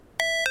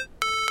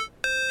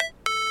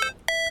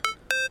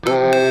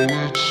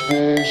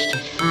Never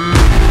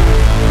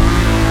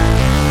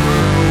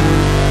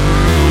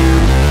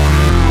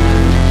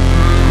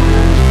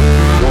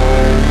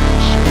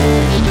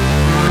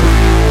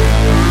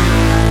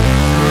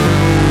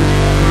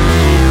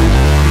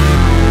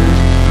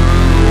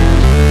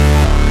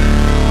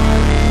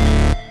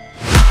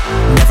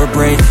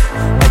break,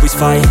 always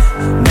fight,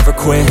 never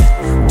quit, do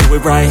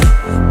it right,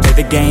 play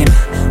the game,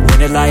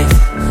 win it life,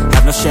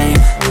 have no shame,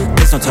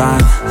 there's no time,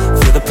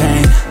 feel the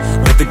pain,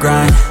 live the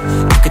grind,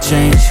 I could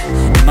change,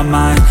 in my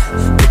mind,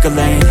 pick a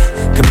lane,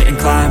 commit and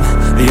climb,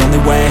 the only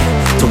way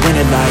to win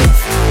it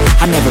life.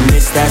 I never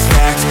miss, that's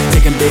fact,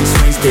 taking big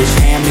swings, bitch,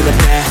 hand me the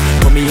bat,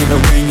 put me in the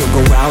ring, you'll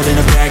go out in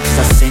a bag,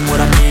 cause I sing what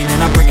I mean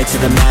and I bring it to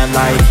the mad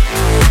light.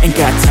 Ain't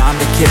got time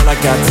to kill, I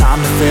got time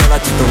to feel, I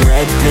took the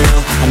red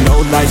pill, I know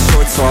life's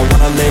short so I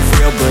wanna live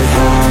real, but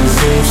how's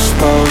it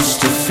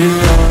supposed to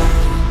feel?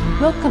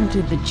 Welcome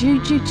to the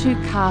Jujutsu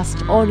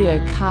Cast audio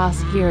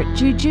cast here at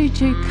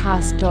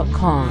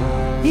jujutsucast.com.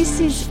 This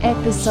is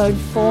episode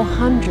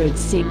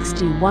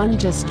 461,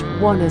 just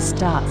wanna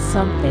start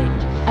something.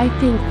 I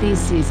think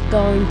this is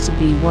going to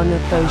be one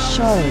of those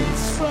shows.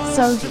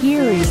 So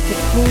here is the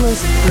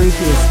coolest,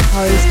 grooviest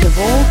host of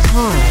all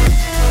time,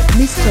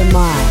 Mr.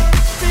 Mike.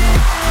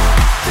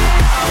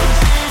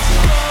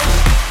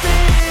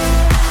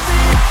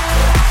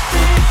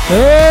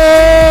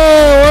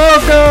 Hey,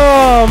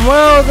 welcome.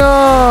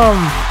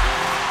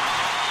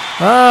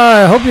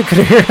 I hope you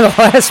could hear the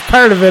last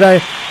part of it.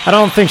 I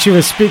don't think she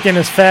was speaking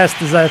as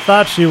fast as I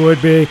thought she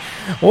would be.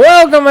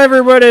 Welcome,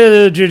 everybody, to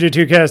the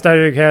Jujutsu Cast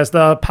Audiocast,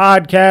 the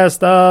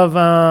podcast of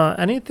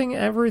anything,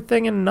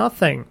 everything, and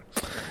nothing.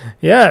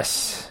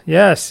 Yes.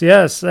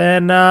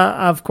 And,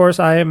 of course,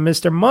 I am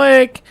Mr.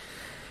 Mike.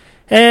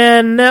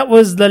 And that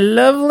was the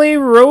lovely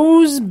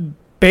Rose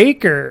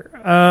Baker.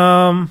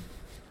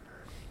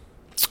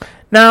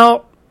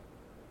 Now,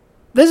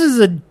 this is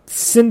a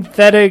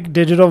synthetic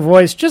digital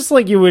voice, just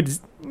like you would,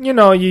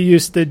 you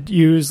used to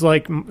use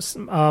like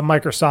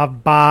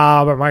Microsoft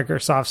Bob or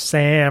Microsoft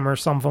Sam or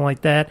something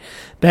like that.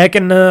 Back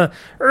in the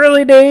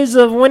early days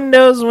of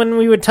Windows when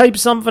we would type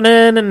something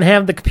in and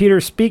have the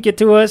computer speak it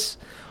to us.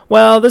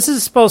 Well, this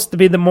is supposed to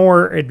be the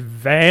more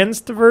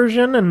advanced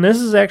version, and this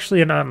is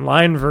actually an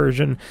online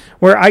version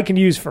where I can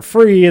use for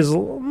free as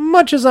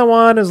much as I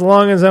want, as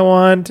long as I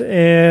want,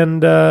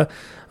 and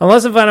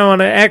unless if I don't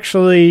want to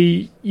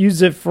actually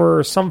use it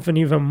for something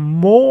even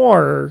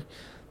more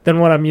than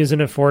what I'm using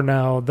it for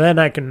now, then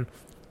I can,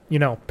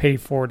 pay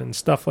for it and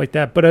stuff like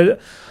that. But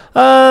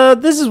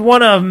this is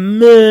one of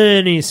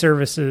many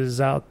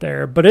services out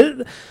there.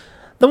 But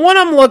the one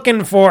I'm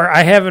looking for,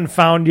 I haven't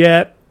found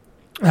yet.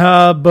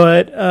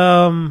 But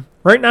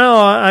right now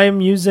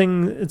I'm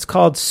using, it's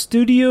called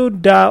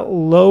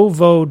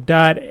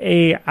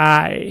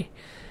studio.lovo.ai.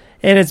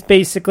 And it's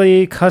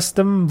basically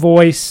custom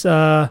voice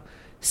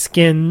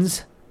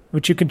skins,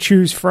 which you can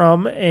choose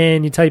from,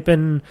 and you type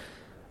in,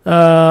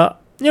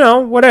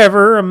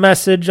 whatever, a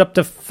message up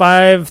to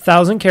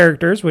 5,000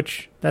 characters,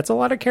 which that's a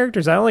lot of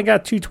characters. I only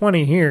got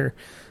 220 here,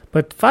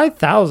 but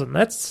 5,000,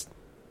 that's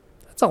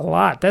a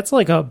lot. That's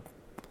like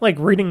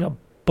reading a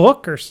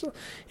book or,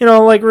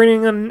 like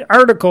reading an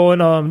article in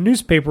a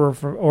newspaper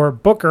or a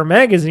book or a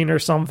magazine or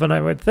something,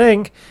 I would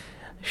think.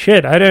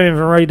 Shit, I didn't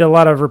even write a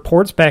lot of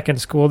reports back in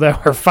school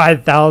that were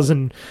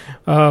 5,000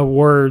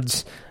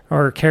 words.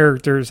 Or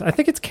characters. I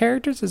think it's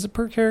characters. Is it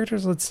per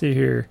characters? Let's see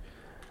here.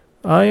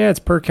 Oh, yeah, it's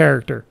per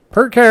character.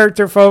 Per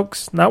character,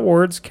 folks. Not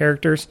words,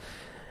 characters.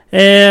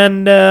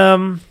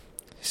 And,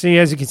 see,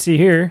 as you can see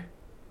here.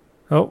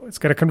 Oh, it's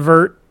going to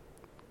convert.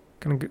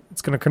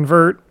 It's going to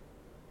convert.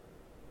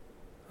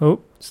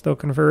 Oh, still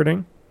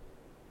converting.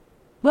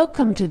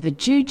 Welcome to the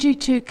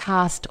Jujutsu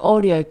Cast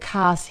audio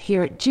cast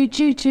here at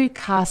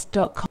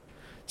jujutsucast.com.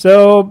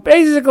 So,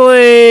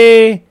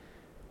 basically,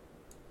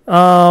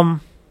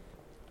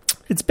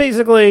 it's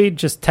basically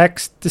just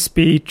text to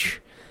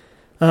speech.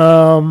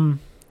 Not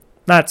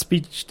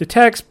speech to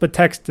text, but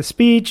text to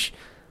speech.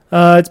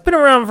 It's been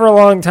around for a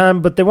long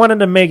time, but they wanted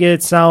to make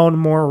it sound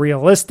more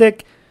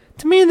realistic.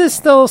 To me, this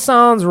still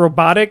sounds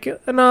robotic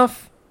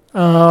enough.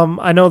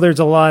 I know there's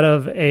a lot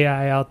of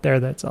AI out there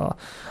that's a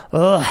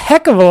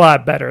heck of a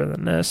lot better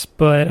than this,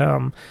 but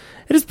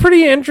it is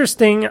pretty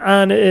interesting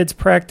on its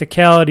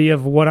practicality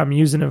of what I'm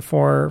using it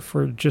for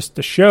just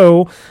the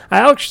show.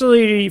 I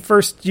actually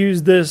first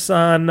used this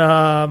on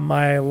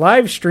my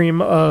live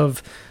stream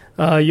of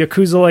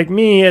Yakuza Like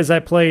Me as I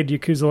played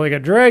Yakuza Like a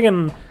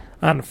Dragon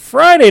on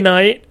Friday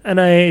night,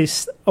 and I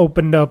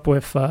opened up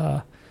with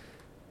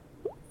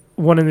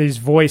one of these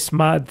voice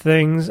mod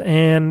things,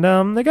 and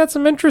they got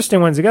some interesting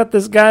ones. They got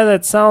this guy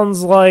that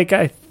sounds like,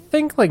 I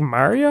think, like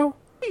Mario.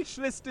 Each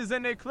list is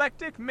an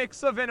eclectic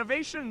mix of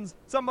innovations,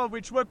 some of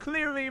which were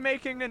clearly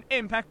making an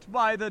impact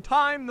by the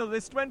time the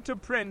list went to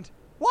print,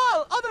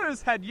 while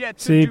others had yet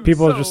to do so. See,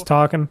 people are just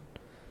talking.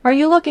 Are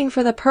you looking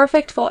for the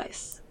perfect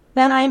voice?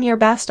 Then I am your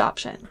best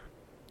option.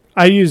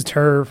 I used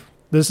her.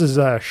 This is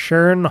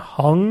Sharon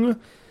Hung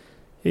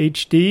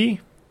HD,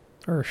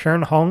 or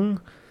Sharon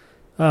Hung,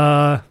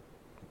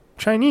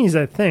 Chinese,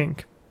 I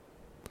think.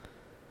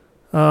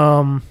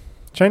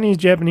 Chinese,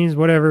 Japanese,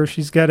 whatever.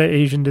 She's got an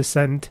Asian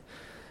descent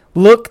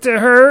look to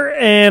her,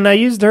 and I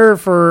used her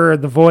for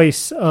the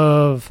voice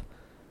of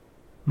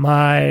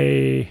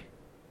my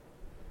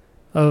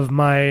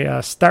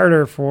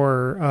starter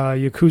for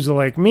Yakuza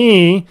Like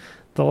Me,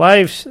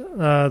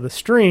 the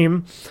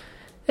stream,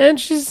 and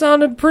she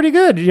sounded pretty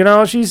good. You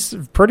know, she's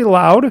pretty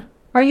loud.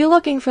 Are you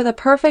looking for the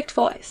perfect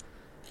voice?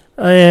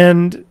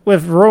 And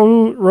with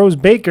Rose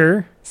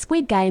Baker,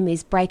 Squid Game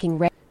is breaking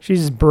records.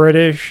 she's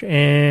British,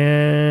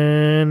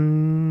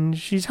 and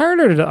she's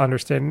harder to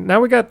understand. Now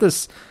we got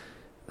this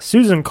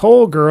Susan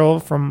Cole girl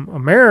from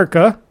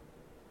America.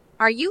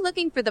 Are you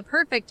looking for the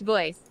perfect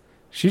voice?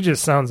 She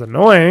just sounds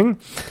annoying.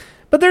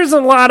 But there's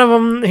a lot of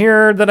them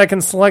here that I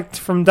can select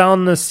from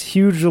down this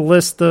huge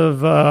list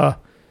of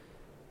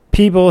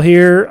people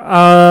here.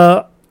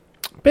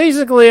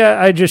 Basically,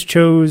 I just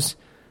chose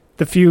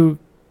the few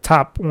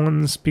top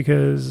ones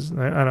because,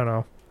 I don't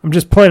know. I'm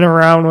just playing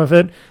around with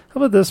it. How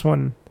about this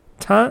one?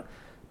 Tonya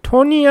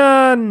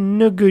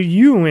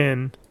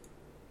Nguyuen.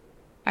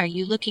 Are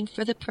you looking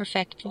for the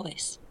perfect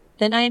voice?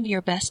 Then I am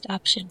your best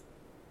option.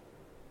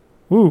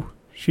 Ooh,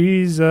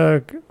 she's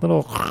a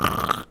little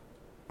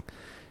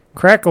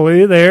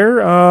crackly there.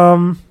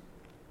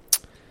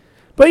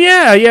 But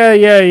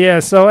yeah.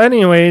 So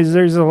anyways,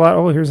 there's a lot.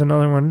 Oh, here's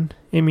another one.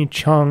 Amy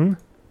Chung.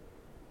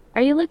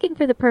 Are you looking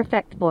for the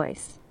perfect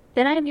voice?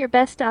 Then I am your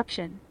best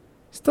option.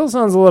 Still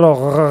sounds a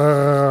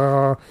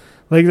little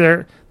like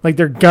they're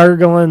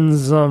gargling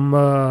some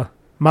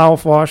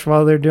mouthwash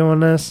while they're doing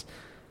this.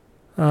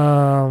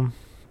 Anywho,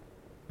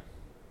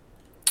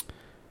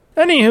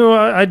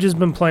 I just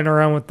been playing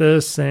around with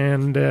this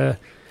and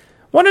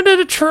wanted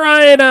to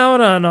try it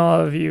out on all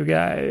of you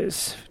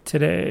guys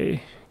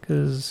today,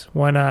 because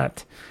why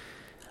not?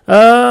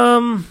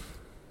 Trying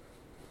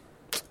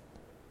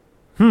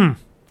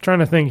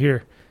to think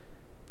here.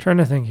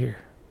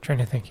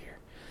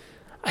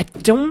 I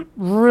don't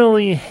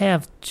really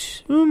have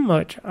too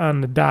much on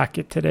the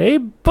docket today,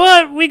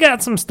 but we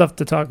got some stuff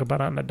to talk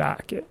about on the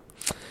docket.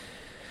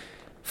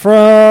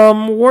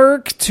 From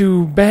work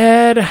to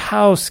bad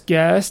house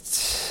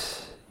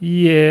guests.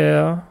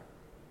 Yeah.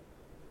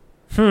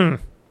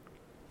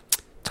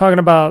 Talking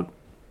about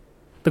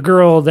the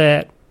girl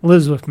that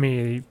lives with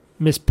me,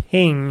 Miss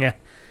Ping.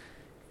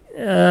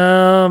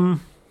 Let's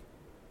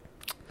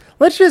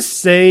just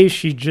say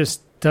she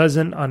just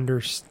doesn't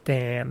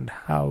understand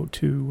how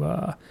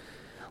to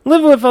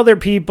live with other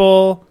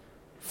people,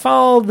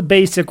 follow the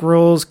basic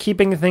rules,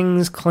 keeping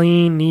things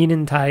clean, neat,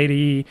 and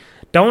tidy.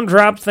 Don't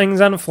drop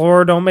things on the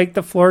floor. Don't make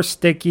the floor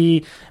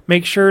sticky.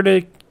 Make sure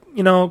to,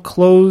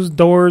 close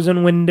doors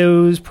and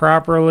windows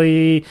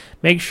properly.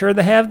 Make sure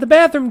to have the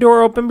bathroom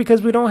door open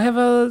because we don't have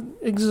a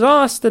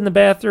exhaust in the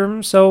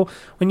bathroom. So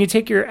when you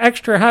take your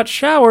extra hot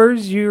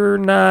showers, you're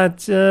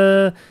not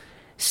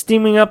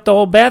steaming up the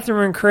whole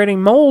bathroom and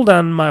creating mold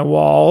on my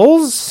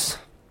walls.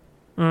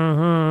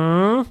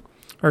 Or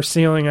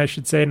ceiling, I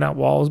should say. Not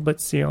walls, but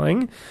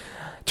ceiling.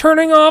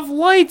 Turning off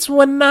lights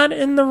when not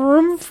in the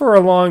room for a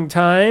long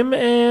time.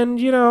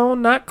 And,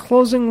 not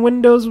closing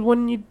windows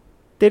when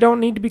they don't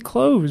need to be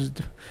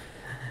closed.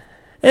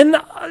 And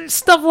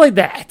stuff like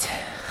that.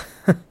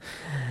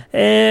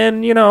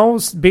 And,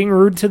 being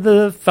rude to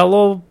the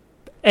fellow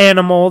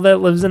animal that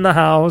lives in the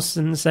house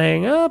and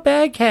saying, oh,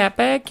 bad cat,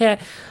 bad cat.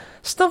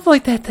 Stuff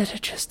like that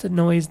it just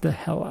annoys the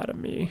hell out of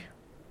me.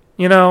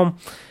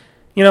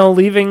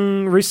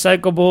 Leaving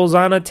recyclables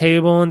on a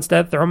table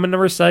instead, throw them in the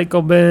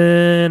recycle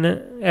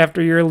bin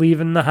after you're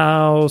leaving the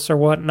house or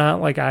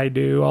whatnot, like I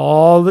do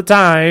all the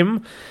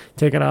time.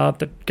 Taking out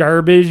the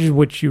garbage,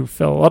 which you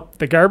fill up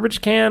the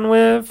garbage can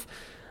with.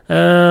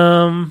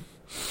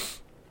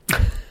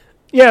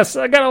 Yes,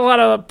 I got a lot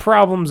of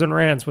problems and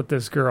rants with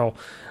this girl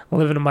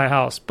living in my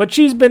house. But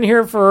she's been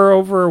here for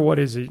over, what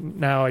is it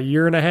now, a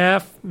year and a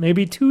half?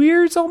 Maybe 2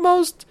 years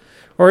almost?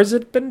 Or has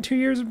it been 2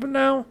 years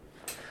now?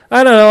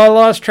 I don't know. I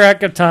lost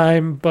track of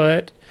time,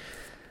 but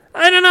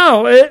I don't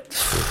know.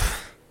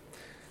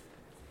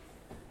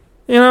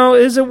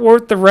 Is it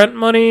worth the rent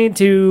money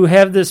to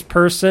have this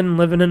person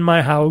living in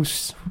my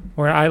house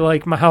where I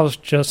like my house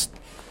just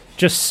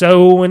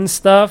so and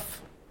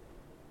stuff?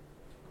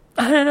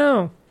 I don't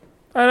know.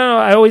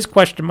 I always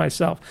question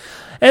myself.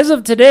 As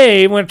of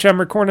today, which I'm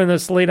recording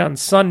this late on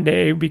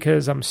Sunday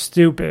because I'm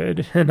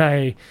stupid and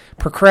I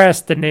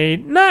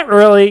procrastinate. Not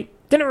really.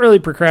 Didn't really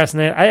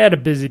procrastinate. I had a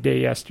busy day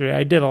yesterday.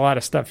 I did a lot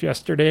of stuff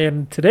yesterday,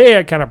 and today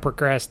I kind of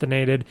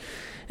procrastinated.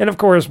 And, of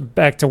course,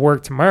 back to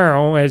work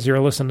tomorrow as you're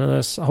listening to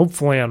this,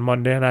 hopefully on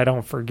Monday, and I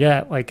don't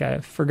forget. Like I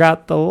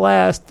forgot the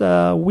last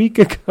week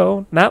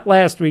ago. Not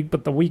last week,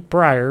 but the week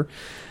prior.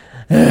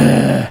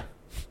 But,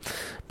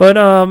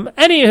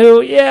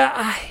 anywho,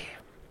 yeah,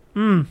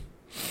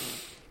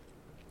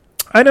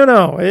 I don't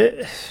know.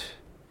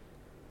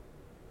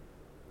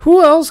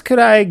 Who else could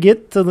I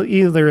get to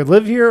either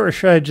live here or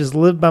should I just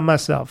live by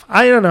myself?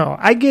 I don't know.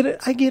 I get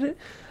it.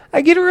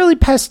 I get really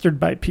pestered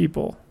by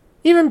people.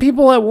 Even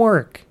people at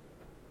work.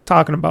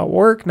 Talking about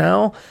work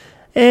now.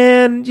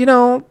 And,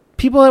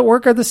 people at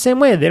work are the same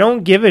way. They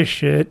don't give a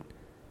shit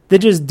They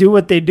just do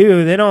what they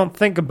do. They don't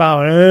think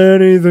about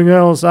anything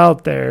else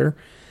out there.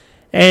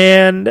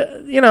 And,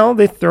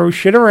 they throw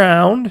shit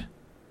around.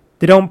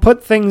 They don't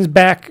put things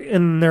back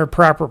in their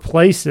proper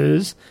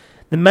places.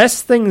 They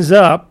mess things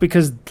up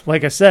because,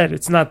 like I said,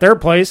 it's not their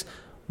place.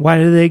 Why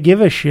do they give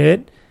a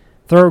shit?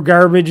 Throw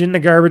garbage in the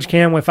garbage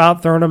can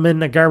without throwing them in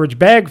the garbage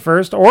bag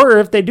first. Or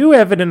if they do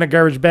have it in the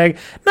garbage bag,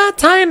 not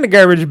tying the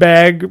garbage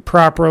bag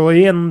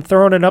properly and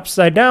throwing it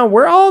upside down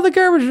where all the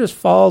garbage just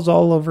falls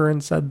all over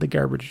inside the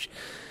garbage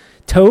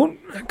tote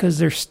because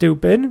they're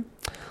stupid.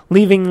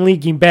 Leaving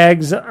leaky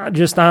bags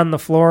just on the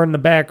floor in the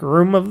back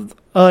room of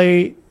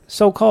a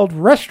so-called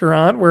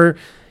restaurant where,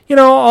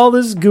 all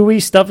this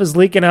gooey stuff is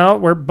leaking out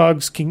where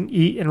bugs can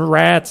eat and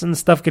rats and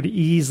stuff could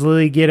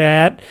easily get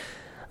at.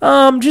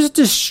 Just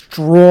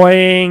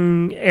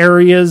destroying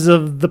areas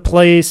of the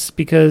place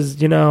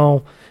because,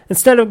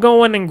 instead of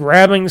going and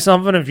grabbing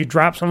something, if you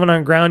drop something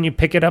on the ground, you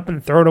pick it up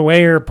and throw it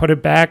away or put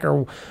it back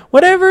or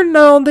whatever.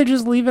 No, they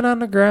just leave it on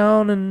the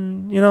ground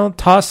and,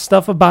 toss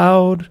stuff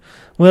about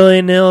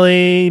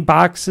willy-nilly,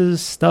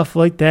 boxes, stuff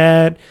like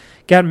that.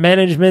 Got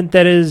management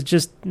that is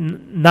just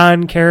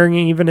non-caring,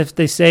 even if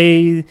they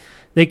say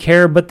they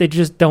care, but they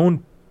just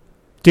don't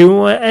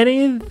do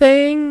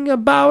anything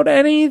about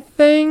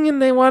anything,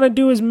 and they want to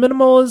do as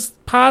minimal as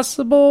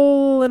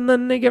possible, and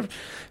then they get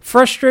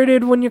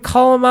frustrated when you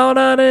call them out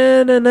on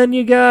it, and then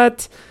you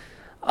got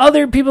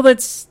other people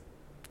that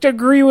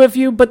agree with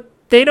you, but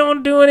they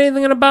don't do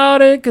anything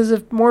about it, because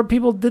if more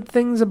people did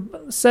things,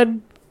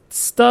 said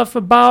stuff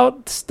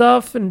about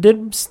stuff, and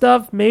did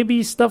stuff,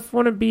 maybe stuff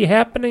wouldn't be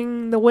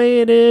happening the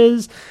way it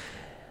is.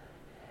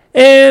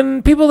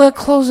 And people that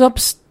close up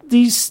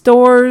these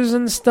stores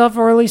and stuff,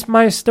 or at least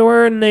my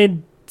store, and they're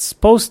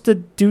supposed to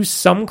do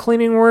some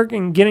cleaning work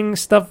and getting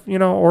stuff,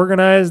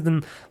 organized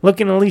and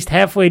looking at least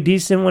halfway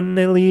decent when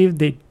they leave,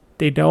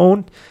 they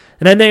don't.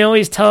 And then they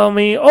always tell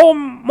me, "Oh,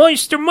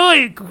 Meister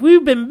Mike,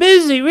 we've been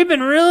busy. We've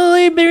been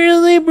really,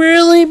 really,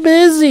 really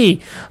busy.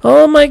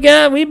 Oh my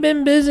God, we've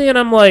been busy." And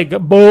I'm like,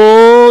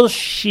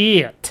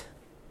 bullshit.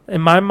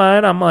 In my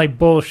mind, I'm like,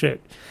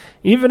 bullshit.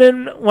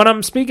 Even when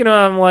I'm speaking,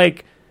 I'm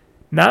like,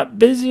 not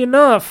busy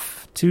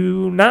enough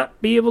to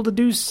not be able to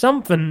do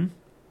something.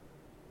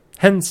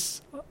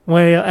 Hence,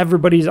 why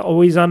everybody's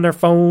always on their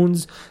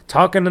phones,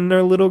 talking in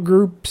their little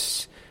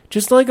groups,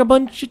 just like a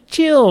bunch of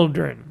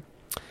children.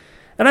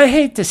 And I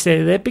hate to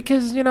say that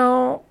because, even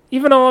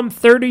though I'm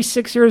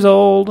 36 years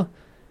old,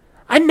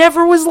 I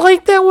never was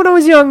like that when I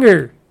was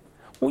younger.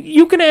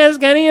 You can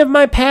ask any of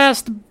my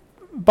past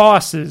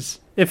bosses,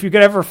 if you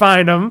could ever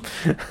find them,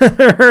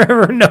 or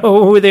ever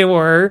know who they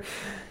were.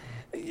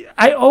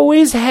 I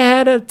always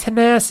had a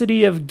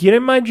tenacity of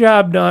getting my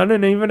job done,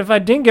 and even if I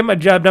didn't get my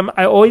job done,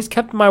 I always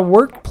kept my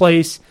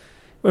workplace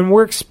and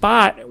work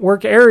spot,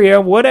 work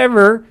area,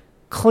 whatever,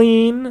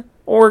 clean,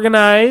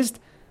 organized,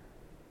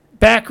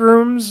 back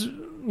rooms,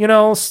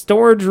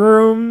 storage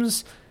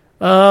rooms,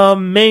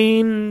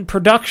 main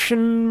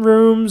production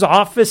rooms,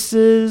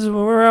 offices,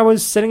 where I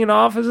was sitting in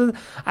offices.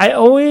 I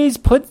always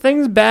put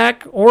things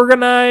back,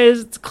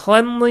 organized,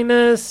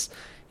 cleanliness,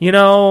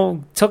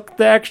 took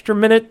the extra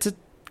minute to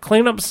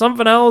clean up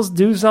something else,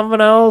 do something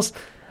else.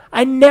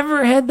 I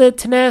never had the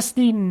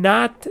tenacity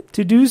not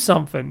to do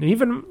something.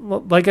 Even,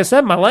 like I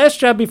said, my last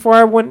job before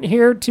I went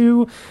here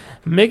to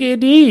Mickey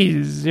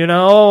D's,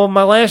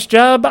 my last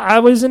job, I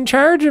was in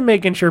charge of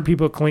making sure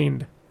people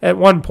cleaned at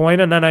one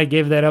point, and then I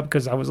gave that up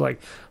because I was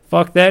like,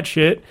 fuck that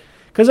shit,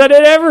 because I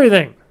did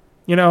everything.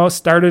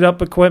 Started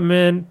up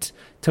equipment,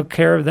 took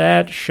care of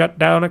that, shut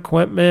down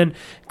equipment,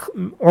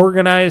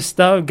 organized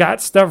stuff,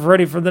 got stuff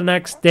ready for the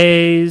next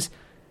days.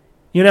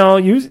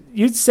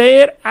 You'd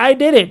say it, I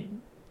did it.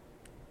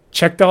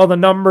 Checked all the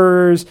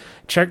numbers,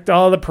 checked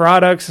all the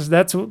products.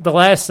 That's the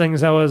last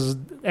things I was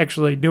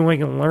actually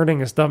doing and learning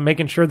and stuff,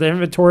 making sure the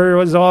inventory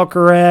was all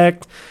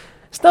correct,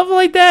 stuff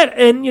like that.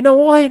 And you know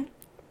what?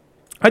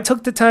 I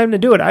took the time to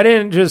do it. I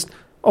didn't just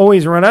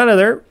always run out of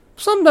there.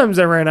 Sometimes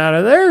I ran out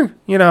of there,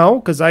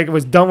 because I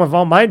was done with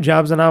all my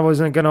jobs and I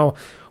wasn't going to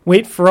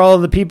wait for all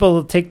the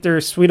people to take their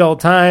sweet old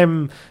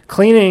time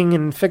cleaning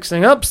and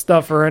fixing up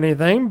stuff or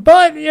anything.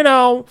 But,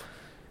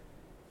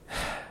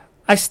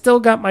 I still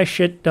got my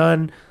shit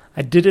done.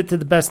 I did it to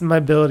the best of my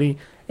ability.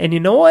 And you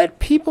know what?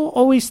 People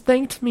always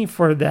thanked me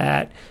for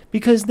that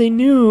because they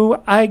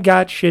knew I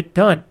got shit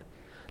done.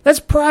 That's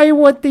probably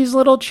what these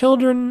little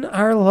children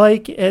are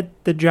like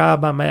at the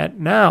job I'm at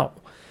now.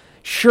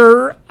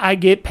 Sure, I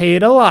get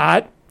paid a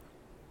lot.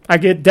 I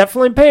get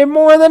definitely paid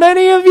more than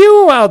any of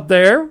you out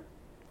there,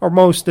 or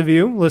most of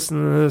you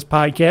listening to this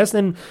podcast,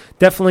 and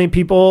definitely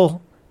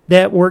people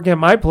that work at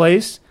my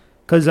place,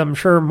 because I'm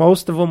sure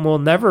most of them will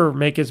never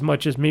make as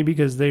much as me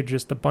because they're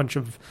just a bunch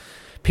of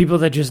people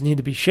that just need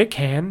to be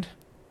shit-canned.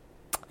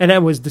 And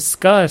that was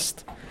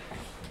discussed.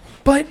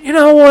 But you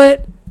know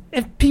what?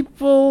 If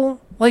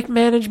people like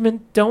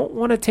management don't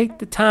want to take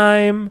the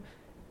time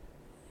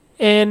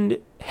and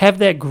have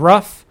that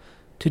gruff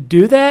to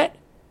do that,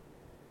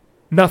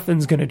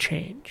 nothing's going to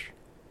change.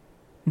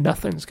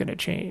 Nothing's going to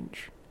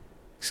change.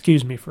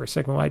 Excuse me for a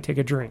second while I take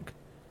a drink.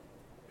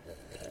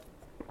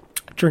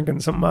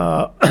 drinking some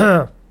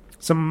of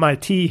my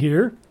tea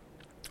here,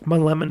 my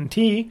lemon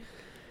tea.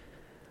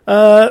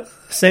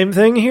 Same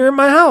thing here in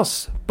my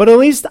house, but at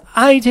least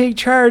I take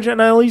charge and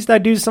at least I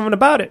do something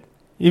about it.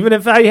 Even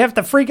if I have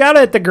to freak out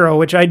at the girl,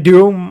 which I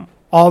do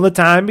all the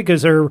time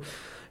because her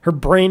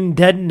brain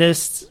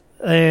deadness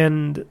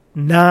and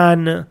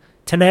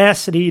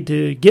non-tenacity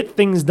to get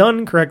things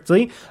done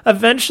correctly.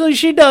 Eventually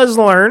she does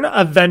learn.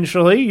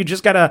 Eventually. You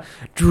just got to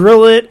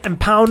drill it and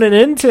pound it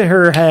into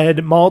her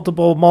head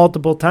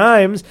multiple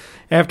times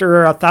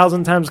after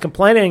 1,000 times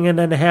complaining and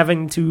then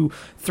having to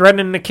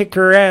threaten to kick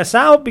her ass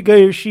out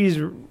because she's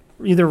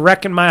either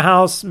wrecking my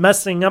house,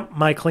 messing up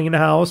my clean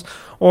house,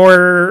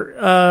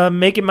 or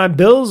making my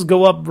bills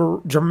go up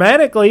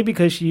dramatically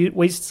because she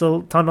wastes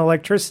a ton of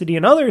electricity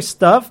and other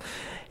stuff.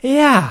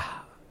 Yeah.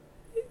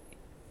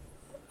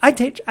 I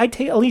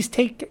at least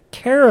take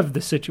care of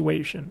the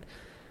situation.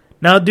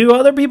 Now, do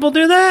other people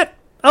do that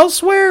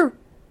elsewhere?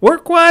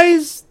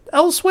 Work-wise?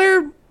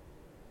 Elsewhere?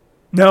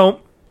 No.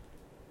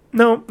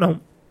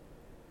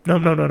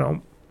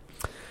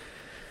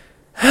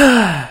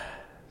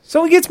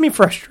 So it gets me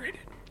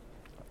frustrated.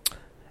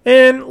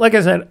 And like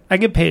I said, I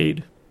get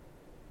paid.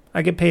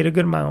 I get paid a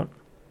good amount.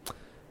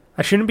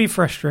 I shouldn't be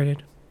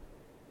frustrated.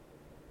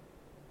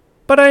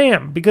 But I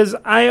am, because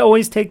I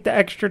always take the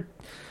extra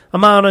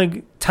amount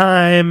of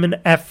time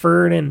and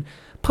effort and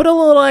put a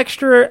little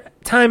extra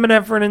time and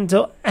effort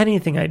into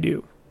anything I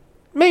do.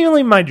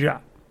 Mainly my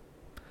job.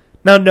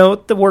 Now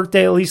note, the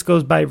workday at least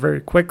goes by very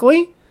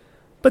quickly.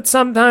 But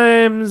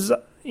sometimes,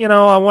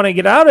 I want to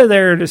get out of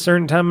there at a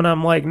certain time and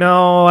I'm like,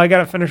 no, I got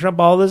to finish up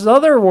all this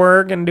other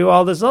work and do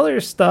all this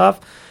other stuff.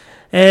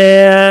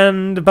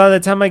 And by the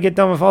time I get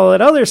done with all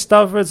that other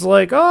stuff, it's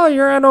like, oh,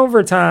 you're on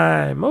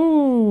overtime.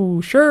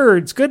 Oh, sure,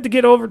 it's good to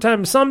get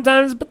overtime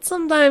sometimes, but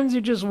sometimes you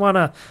just want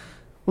to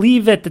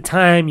leave at the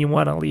time you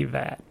want to leave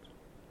at.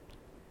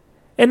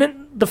 And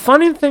then the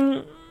funny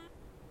thing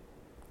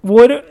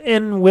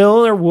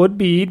would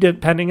be,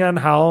 depending on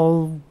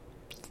how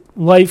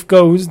life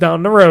goes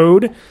down the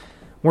road,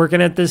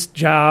 working at this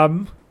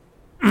job,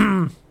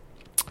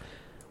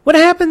 what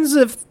happens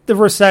if the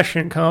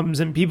recession comes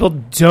and people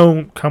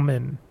don't come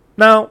in?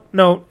 Now,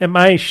 no, at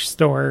my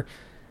store,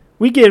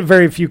 we get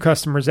very few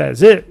customers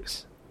as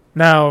is.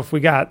 Now, if we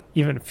got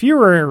even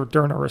fewer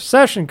during a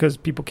recession because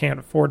people can't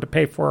afford to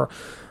pay for,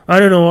 a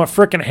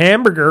frickin'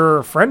 hamburger or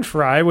a french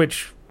fry,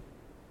 which,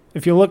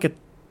 if you look at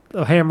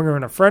a hamburger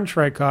and a french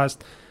fry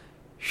cost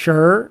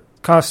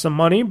some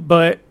money,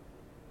 but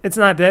it's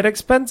not that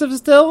expensive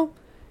still.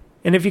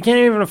 And if you can't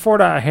even afford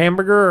a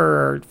hamburger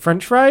or a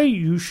french fry,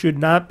 you should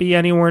not be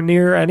anywhere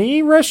near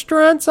any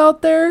restaurants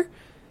out there.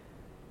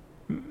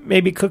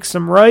 Maybe cook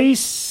some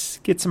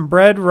rice, get some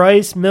bread,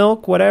 rice,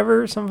 milk,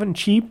 whatever, something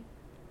cheap,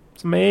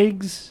 some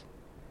eggs,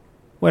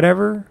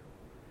 whatever.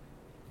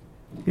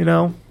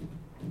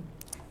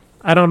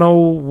 I don't know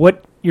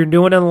what you're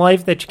doing in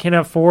life that you can't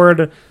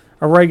afford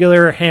a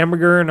regular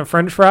hamburger and a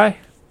french fry.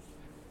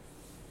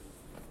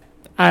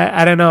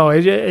 I don't know.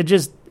 It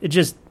just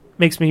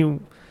makes me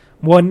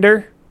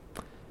wonder.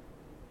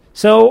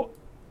 So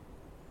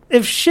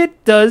if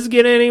shit does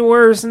get any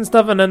worse and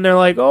stuff, and then they're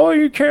like, oh,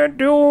 you can't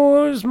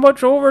do as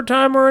much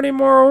overtime or any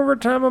more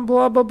overtime and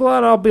blah blah blah,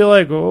 and I'll be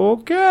like,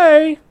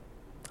 okay.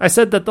 I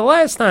said that the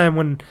last time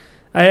when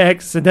I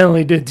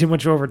accidentally did too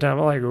much overtime.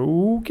 I'm like,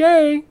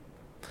 okay,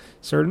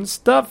 certain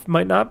stuff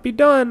might not be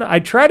done. I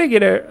try to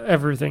get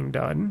everything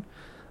done.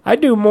 I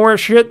do more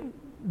shit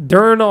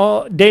during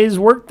a day's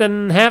work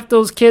than half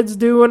those kids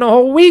do in a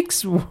whole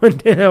week's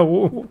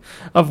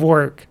of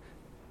work.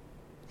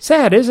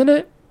 Sad, isn't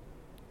it?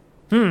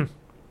 And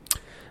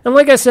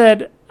like I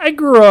said, I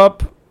grew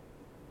up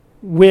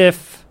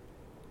with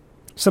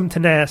some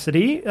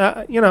tenacity.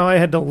 I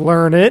had to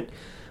learn it.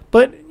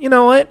 But you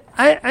know what?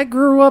 I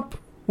grew up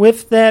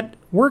with that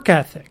work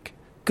ethic.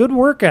 Good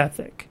work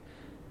ethic.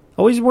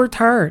 Always worked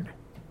hard.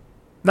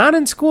 Not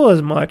in school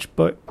as much,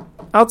 but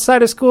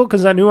outside of school,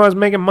 because I knew I was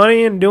making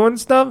money and doing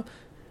stuff,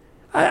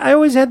 I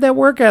always had that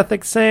work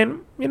ethic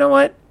saying, you know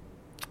what?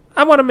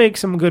 I want to make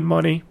some good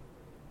money.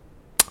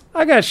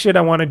 I got shit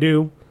I want to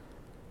do.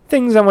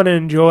 Things I want to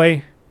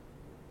enjoy.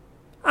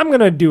 I'm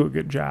going to do a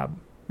good job.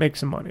 Make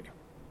some money.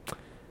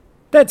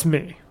 That's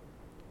me.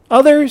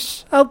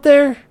 Others out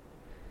there,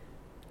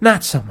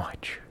 not so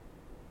much.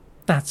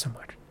 Not so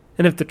much.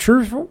 And if the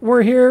truth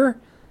were here,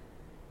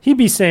 he'd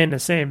be saying the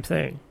same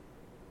thing.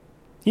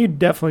 He'd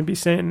definitely be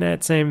saying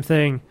that same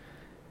thing.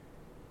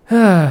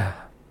 So,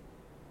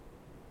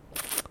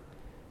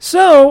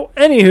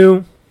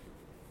 anywho,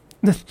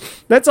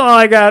 that's all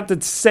I got to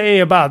say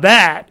about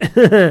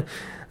that.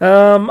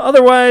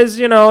 Otherwise,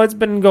 it's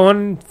been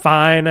going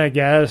fine, I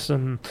guess.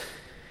 And,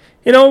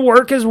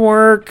 work is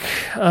work.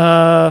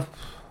 Shitty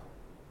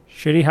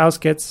house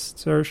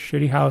guests are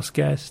shitty house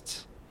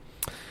guests.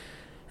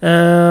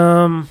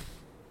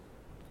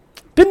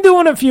 Been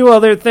doing a few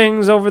other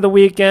things over the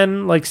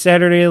weekend. Like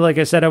Saturday, like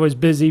I said, I was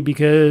busy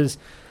because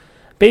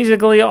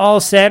basically all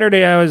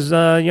Saturday I was,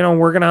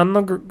 working on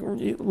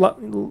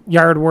the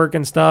yard work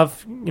and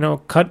stuff.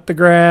 Cut the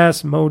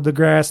grass, mowed the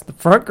grass. The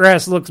front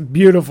grass looks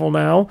beautiful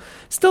now.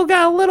 Still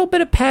got a little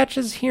bit of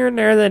patches here and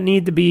there that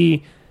need to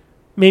be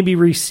maybe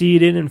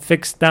reseeded and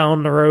fixed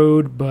down the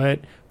road.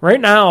 But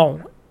right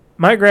now,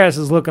 my grass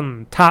is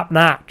looking top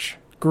notch.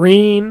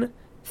 Green,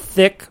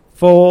 thick,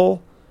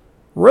 full,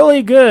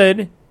 really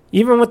good.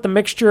 Even with the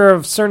mixture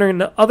of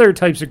certain other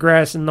types of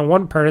grass in the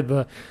one part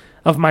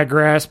of my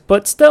grass,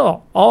 but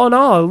still, all in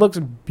all, it looks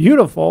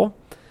beautiful.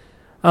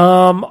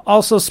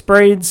 Also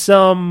sprayed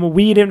some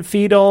weed and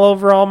feed all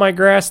over all my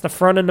grass, the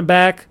front and the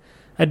back.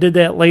 I did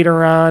that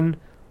later on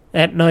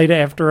at night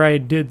after I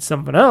did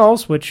something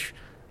else, which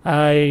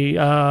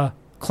I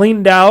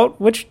cleaned out,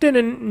 which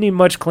didn't need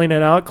much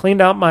cleaning out.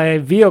 Cleaned out my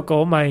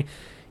vehicle, my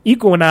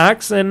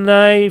Equinox, and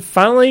I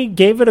finally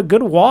gave it a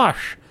good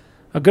wash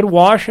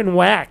and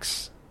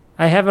wax.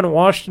 I haven't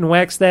washed and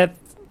waxed that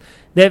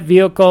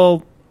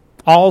vehicle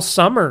all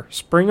summer,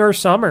 spring or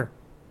summer.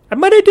 I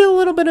might have did a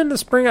little bit in the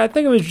spring. I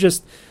think it was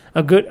just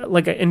a good,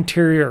 like an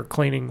interior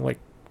cleaning,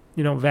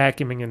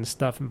 vacuuming and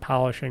stuff and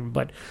polishing.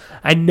 But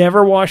I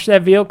never washed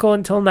that vehicle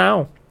until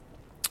now.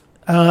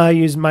 I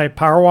used my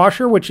power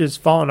washer, which is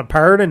falling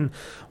apart and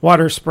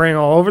water spraying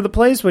all over the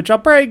place, which I'll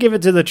probably give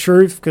it to the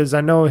Truth because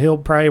I know he'll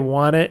probably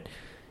want it,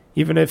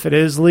 even if it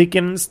is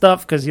leaking and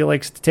stuff, because he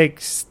likes to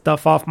take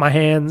stuff off my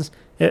hands,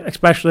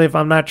 especially if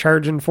I'm not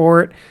charging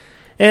for it.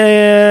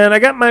 And I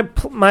got my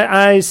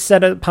eyes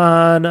set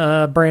upon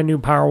a brand new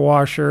power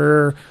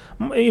washer,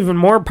 even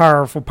more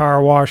powerful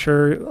power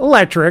washer,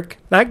 electric,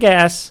 not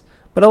gas,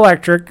 but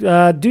electric,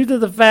 due to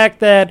the fact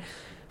that,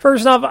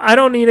 first off, I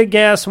don't need a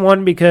gas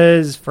one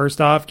because,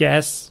 first off,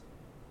 gas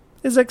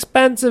is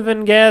expensive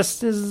and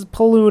gas is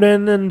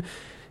polluting, and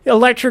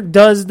electric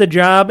does the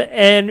job.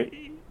 And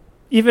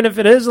even if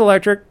it is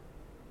electric,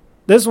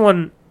 this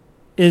one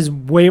is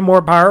way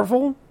more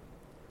powerful.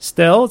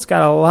 Still, it's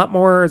got a lot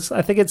more.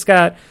 I think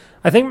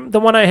the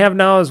one I have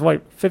now is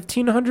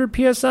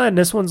 1,500 psi, and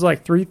this one's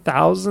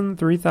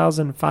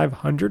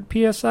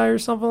 3,500 psi or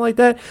something like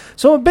that.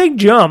 So a big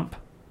jump.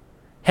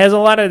 Has a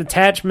lot of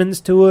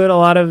attachments to it. A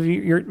lot of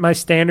my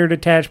standard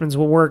attachments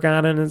will work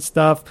on it and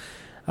stuff.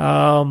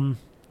 Good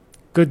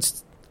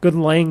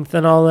length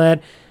and all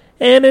that.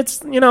 And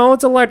it's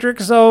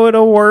electric, so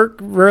it'll work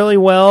really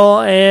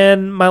well.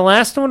 And my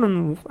last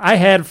one I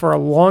had for a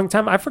long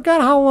time. I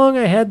forgot how long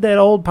I had that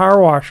old power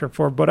washer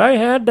for, but I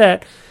had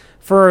that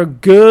for a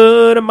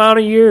good amount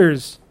of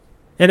years.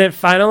 And it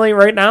finally,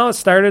 right now, it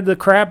started to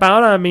crap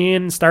out on me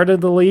and started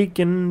to leak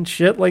and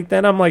shit like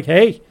that. I'm like,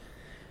 hey,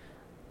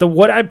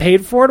 what I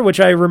paid for it, which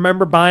I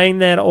remember buying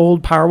that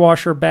old power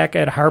washer back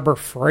at Harbor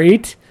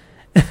Freight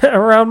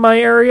around my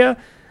area.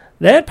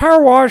 That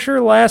power washer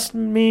lasted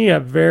me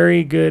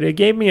it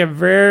gave me a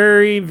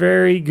very,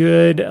 very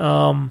good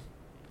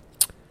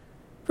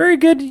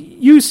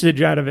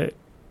usage out of it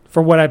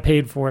for what I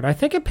paid for it. I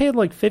think I paid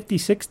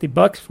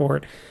 $50-$60 for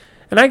it,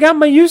 and I got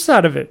my use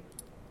out of it.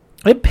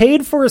 It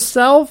paid for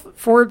itself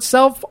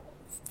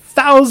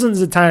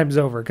thousands of times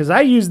over because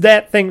I used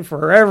that thing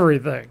for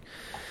everything.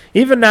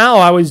 Even now,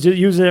 I was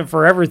using it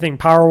for everything,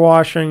 power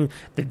washing,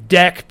 the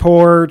deck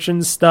porch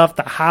and stuff,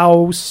 the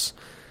house,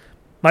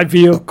 my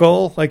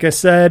vehicle, like I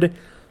said.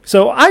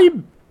 So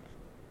I've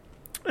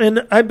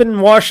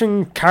been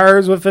washing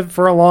cars with it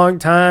for a long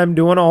time,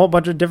 doing a whole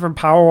bunch of different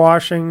power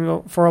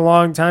washing for a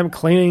long time,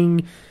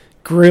 cleaning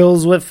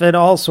grills with it,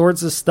 all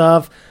sorts of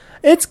stuff.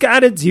 It's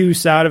got its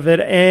use out of it,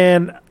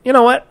 and you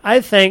know what?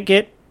 I thank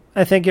it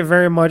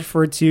very much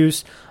for its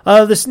use.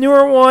 This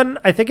newer one,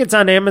 I think it's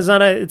on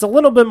Amazon. It's a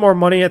little bit more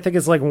money. I think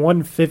it's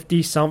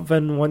 $150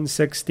 something,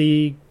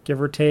 $160,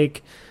 give or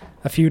take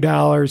a few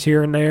dollars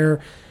here and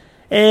there.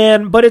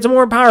 But it's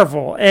more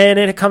powerful, and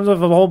it comes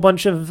with a whole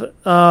bunch of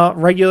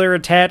regular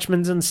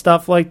attachments and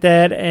stuff like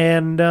that.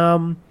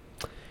 And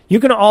you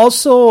can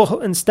also,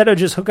 instead of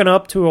just hooking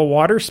up to a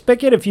water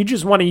spigot, if you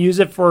just want to use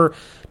it for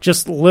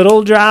just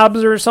little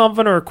jobs or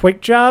something or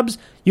quick jobs,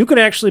 you can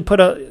actually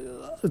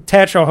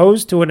attach a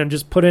hose to it and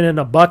just put it in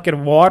a bucket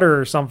of water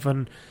or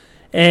something,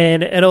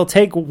 and it'll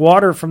take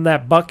water from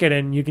that bucket,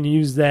 and you can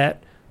use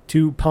that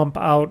to pump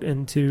out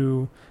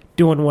into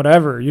doing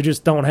whatever. You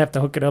just don't have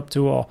to hook it up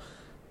to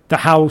the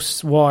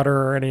house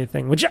water or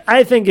anything, which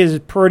I think is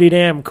pretty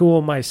damn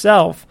cool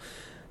myself.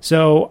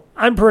 So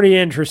I'm pretty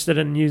interested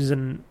in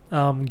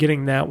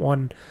getting that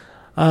one.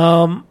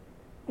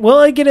 Will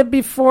I get it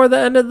before the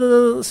end of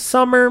the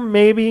summer?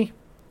 Maybe.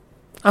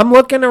 I'm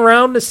looking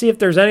around to see if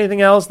there's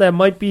anything else that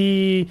might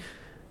be,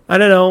 I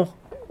don't know,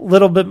 a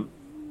little bit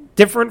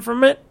different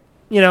from it.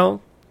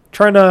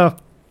 Trying to,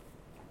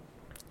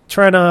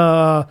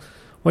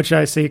 what should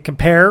I say,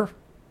 compare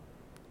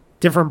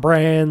different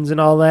brands and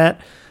all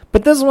that.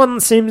 But this one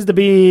seems to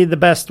be the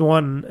best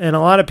one, and a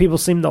lot of people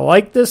seem to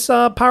like this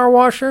power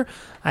washer.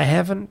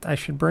 I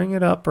should bring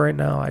it up right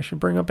now. I should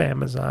bring up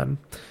Amazon.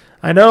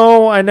 I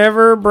know I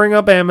never bring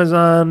up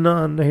Amazon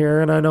on here,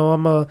 and I know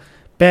I'm a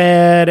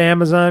bad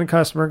Amazon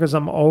customer because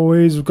I'm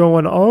always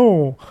going,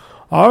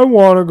 I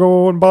want to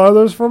go and buy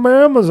this from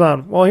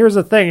Amazon. Well, here's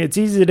the thing. It's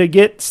easy to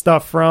get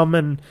stuff from,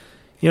 and,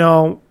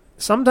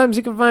 sometimes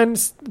you can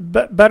find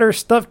better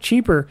stuff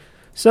cheaper.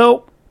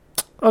 So,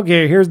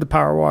 okay, here's the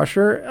power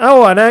washer.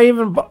 Oh, and I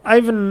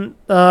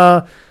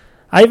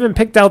even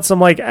picked out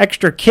some like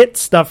extra kit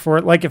stuff for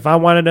it. Like if I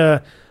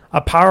wanted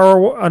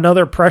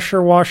another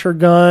pressure washer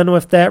gun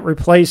with that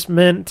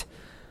replacement,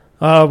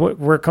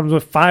 where it comes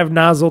with 5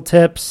 nozzle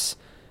tips,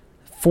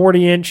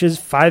 40 inches,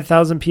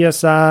 5,000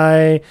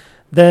 psi.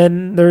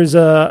 Then there's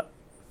a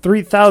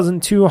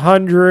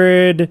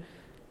 3,200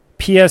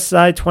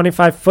 psi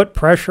 25-foot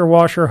pressure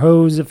washer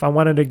hose if I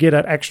wanted to get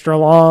an extra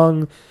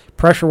long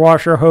pressure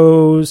washer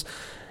hose.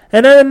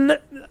 And then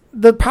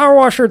the power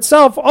washer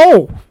itself,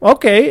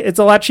 it's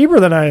a lot cheaper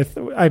than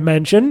I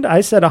mentioned. I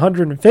said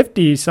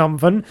 150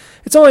 something.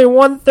 It's only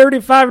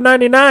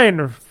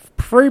 $135.99.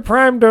 Free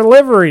prime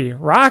delivery.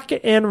 Rock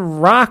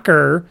and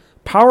Rocker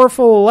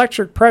powerful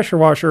electric pressure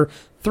washer,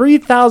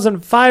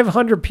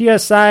 3,500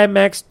 psi,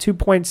 max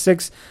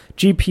 2.6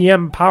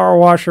 GPM power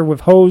washer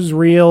with hose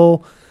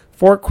reel,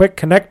 4 quick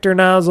connector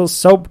nozzles,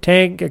 soap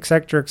tank,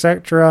 etc.,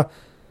 etc.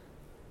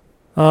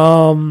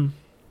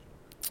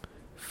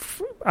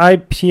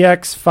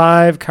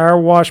 IPX5 car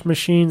wash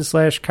machine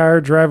 / car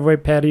driveway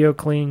patio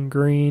clean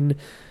green.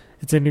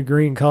 It's in the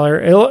green color.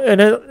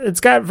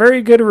 It's got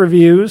very good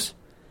reviews.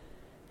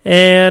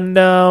 And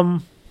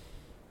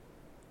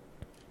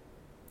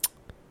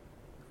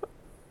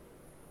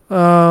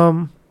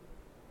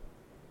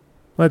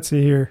let's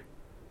see here.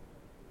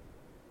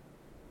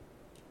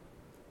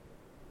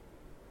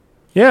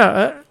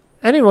 Yeah,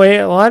 anyway,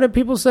 a lot of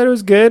people said it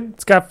was good.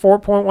 It's got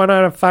 4.1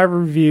 out of 5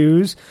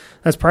 reviews.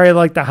 That's probably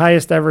like the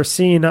highest ever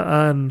seen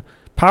on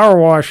power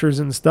washers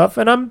and stuff.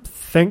 And I'm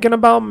thinking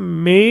about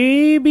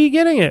maybe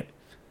getting it.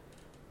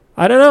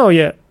 I don't know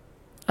yet.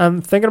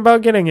 I'm thinking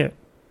about getting it.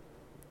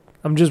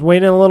 I'm just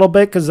waiting a little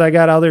bit because I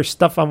got other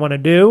stuff I want to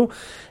do.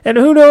 And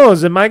who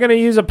knows? Am I going to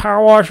use a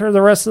power washer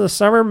the rest of the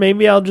summer?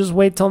 Maybe I'll just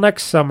wait till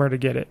next summer to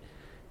get it.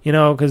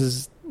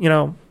 Because,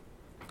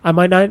 I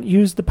might not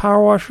use the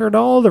power washer at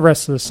all the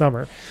rest of the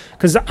summer.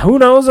 Because who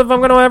knows if I'm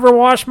going to ever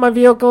wash my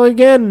vehicle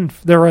again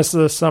the rest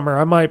of the summer.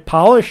 I might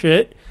polish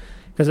it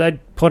because I'd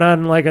put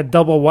on like a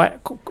double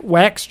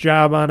wax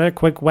job on it,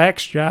 quick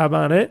wax job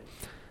on it.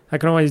 I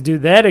can always do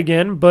that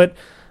again. But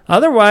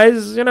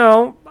otherwise,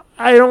 I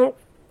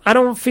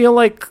don't feel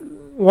like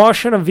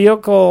washing a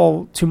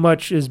vehicle too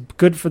much is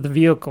good for the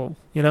vehicle.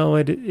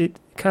 It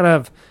kind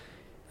of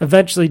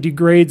eventually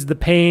degrades the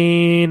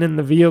paint and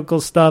the vehicle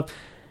stuff.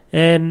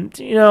 And,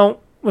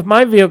 with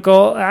my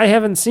vehicle, I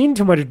haven't seen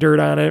too much dirt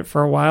on it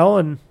for a while.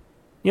 And,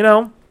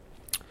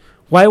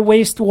 why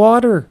waste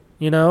water?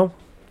 If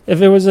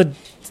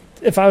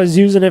I was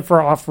using it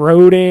for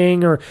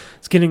off-roading or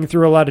it's getting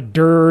through a lot of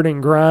dirt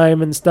and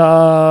grime and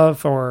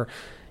stuff, or,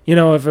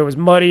 if it was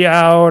muddy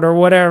out or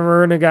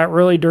whatever and it got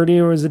really dirty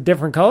and it was a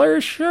different color,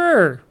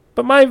 sure.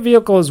 But my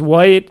vehicle is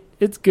white.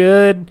 It's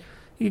good.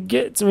 It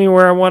gets me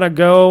where I want to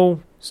go.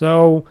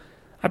 So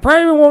I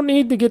probably won't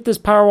need to get this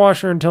power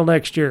washer until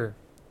next year.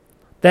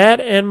 That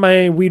and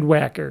my weed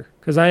whacker,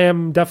 because I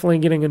am definitely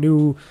getting a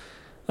new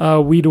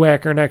weed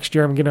whacker next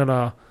year. I'm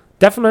getting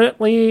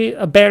definitely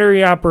a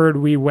battery-operated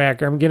weed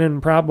whacker. I'm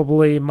getting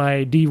probably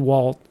my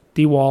DeWalt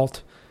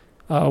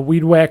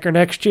weed whacker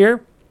next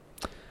year.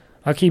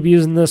 I'll keep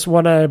using this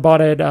one I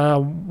bought at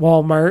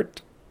Walmart,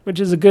 which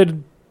is a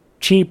good,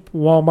 cheap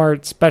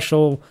Walmart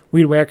special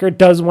weed whacker. It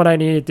does what I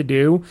need it to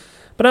do.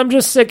 But I'm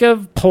just sick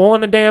of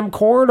pulling a damn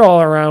cord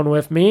all around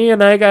with me,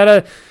 and I got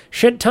a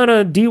shit ton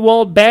of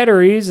DeWalt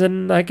batteries,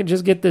 and I can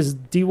just get this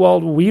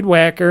DeWalt weed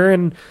whacker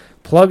and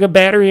plug a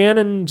battery in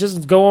and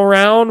just go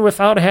around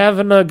without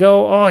having to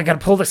go, I got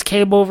to pull this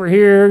cable over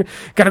here,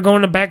 got to go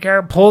in the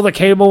backyard, pull the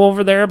cable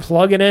over there,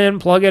 plug it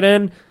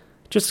in.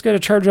 Just got to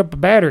charge up a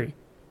battery.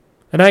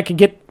 And I can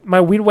get my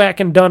weed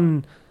whacking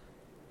done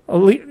at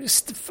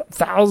least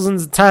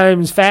thousands of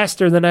times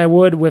faster than I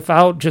would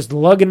without just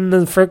lugging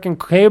the freaking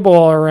cable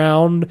all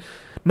around,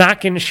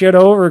 knocking shit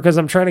over because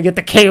I'm trying to get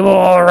the cable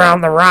all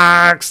around the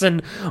rocks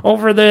and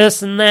over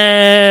this and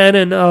that.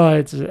 And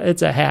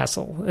it's a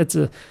hassle. It's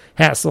a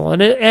hassle.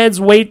 And it adds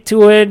weight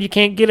to it. You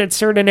can't get it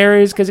certain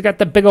areas because you got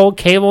the big old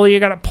cable you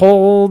got to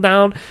pull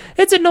down.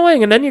 It's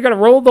annoying. And then you got to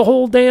roll the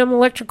whole damn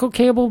electrical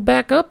cable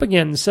back up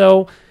again.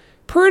 So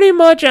pretty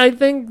much, I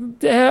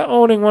think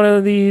owning one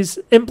of these,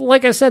 and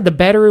like I said, the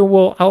battery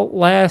will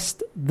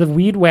outlast the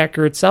weed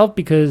whacker itself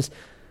because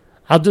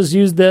I'll just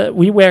use the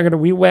weed whacker to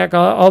weed whack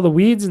all the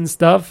weeds and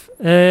stuff,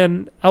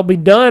 and I'll be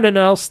done, and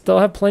I'll still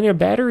have plenty of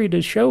battery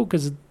to show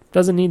because it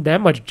doesn't need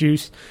that much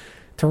juice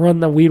to run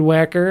the weed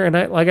whacker.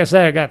 And like I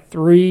said, I got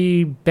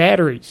 3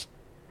 batteries.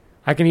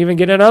 I can even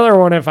get another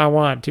one if I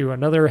want to,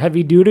 another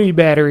heavy-duty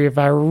battery if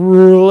I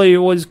really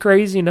was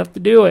crazy enough to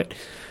do it.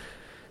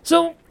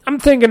 So I'm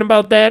thinking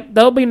about that.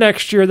 That'll be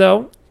next year,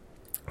 though.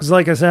 Because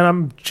like I said,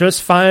 I'm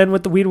just fine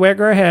with the weed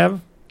whacker I have.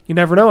 You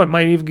never know. It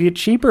might even get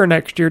cheaper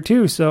next year,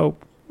 too. So,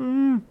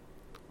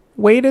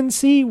 wait and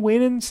see.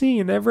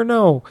 You never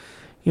know.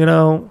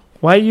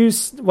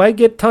 Why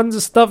get tons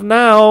of stuff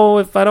now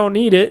if I don't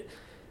need it?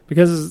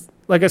 because,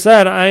 like I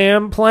said, I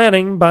am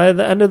planning by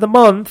the end of the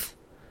month.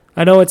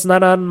 I know it's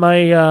not on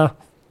my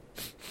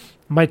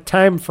my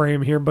time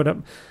frame here, but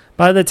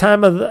by the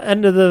time of the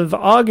end of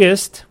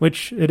August,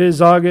 which it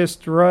is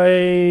August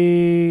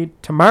right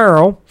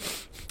tomorrow,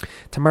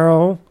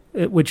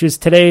 which is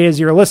today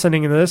as you're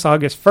listening to this,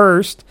 August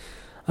 1st,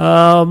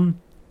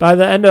 by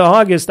the end of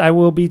August, I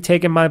will be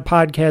taking my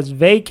podcast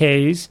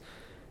vacays,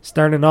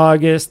 starting in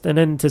August and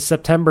into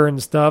September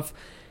and stuff,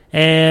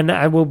 and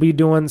I will be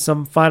doing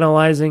some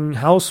finalizing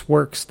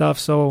housework stuff,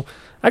 so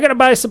I got to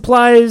buy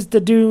supplies to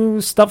do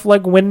stuff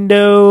like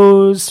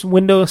windows,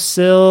 window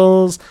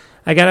sills.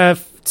 I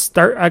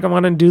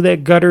want to do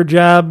that gutter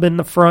job in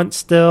the front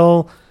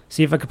still,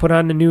 see if I could put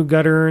on the new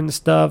gutter and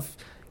stuff,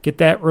 get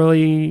that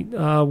really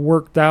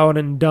worked out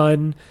and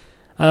done.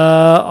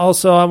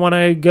 Also, I want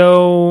to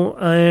go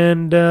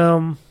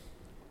and,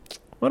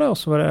 what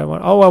else would I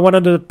want? Oh, I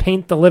wanted to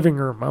paint the living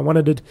room. I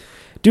wanted to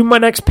do my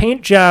next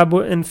paint job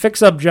and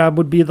fix-up job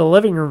would be the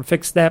living room.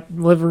 Fix that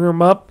living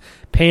room up,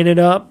 paint it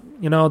up,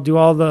 do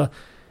all the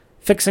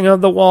fixing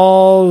of the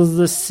walls,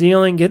 the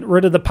ceiling, get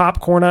rid of the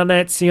popcorn on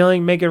that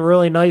ceiling, make it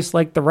really nice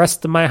like the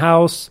rest of my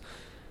house.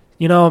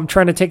 I'm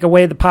trying to take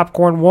away the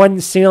popcorn one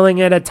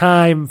ceiling at a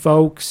time,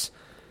 folks.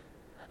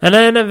 And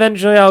then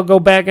eventually I'll go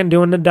back and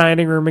doing the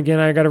dining room again.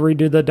 I got to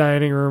redo the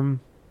dining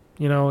room,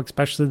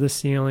 especially the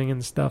ceiling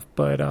and stuff.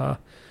 But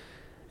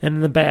and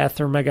in the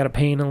bathroom, I got to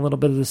paint a little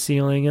bit of the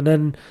ceiling. And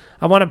then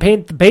I want to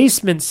paint the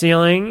basement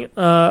ceiling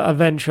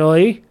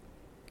eventually.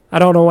 I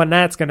don't know when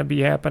that's going to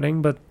be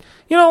happening, but,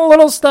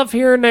 little stuff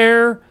here and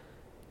there.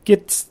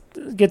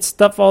 Get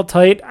stuff all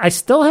tight. I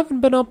still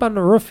haven't been up on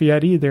the roof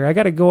yet either. I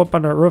got to go up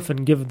on the roof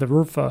and give the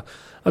roof a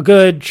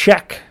good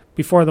check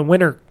before the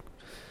winter.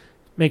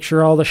 Make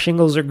sure all the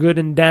shingles are good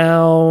and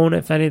down.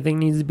 If anything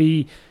needs to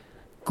be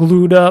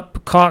glued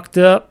up, caulked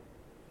up,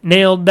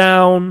 nailed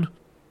down.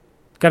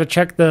 Got to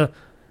check the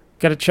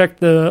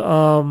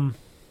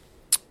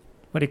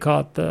what do you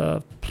call it?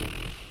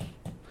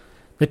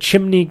 The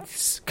chimney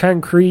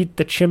concrete,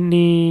 the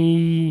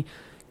chimney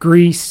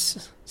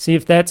grease. See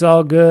if that's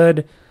all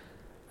good.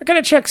 I got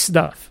to check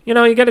stuff. You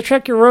got to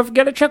check your roof. You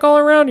got to check all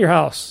around your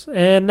house.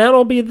 And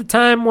that'll be the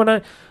time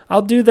when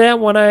I'll do that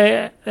when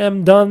I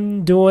am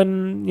done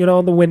doing,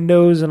 the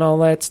windows and all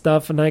that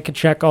stuff, and I can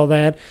check all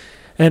that.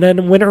 And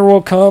then winter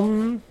will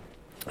come,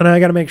 and I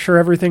got to make sure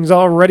everything's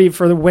all ready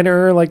for the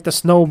winter, like the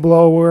snow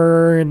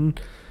blower and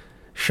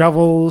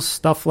shovels,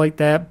 stuff like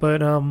that.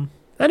 But,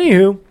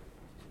 anywho,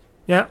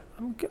 yeah,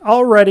 I'm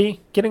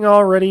getting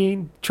all ready,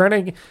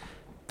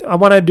 I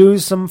want to do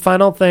some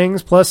final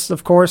things. Plus,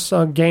 of course,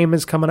 a game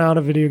is coming out,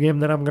 a video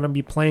game that I'm going to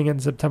be playing in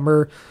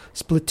September,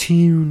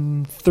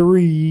 Splatoon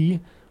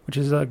 3, which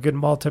is a good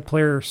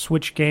multiplayer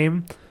Switch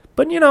game.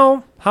 But,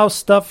 house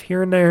stuff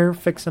here and there,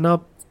 fixing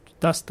up,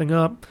 dusting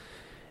up.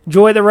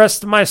 Enjoy the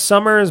rest of my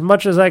summer as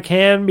much as I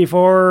can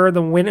before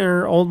the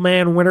old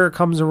man winter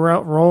comes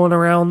around, rolling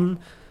around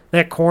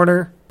that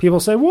corner. People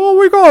say, well,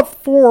 we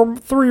got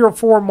 3 or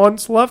 4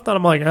 months left. And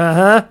I'm like,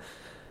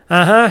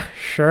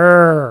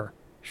 sure,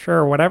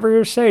 whatever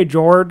you say,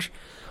 George.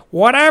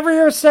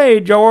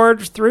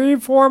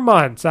 3-4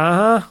 months,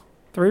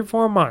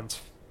 3-4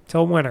 months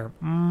till winter.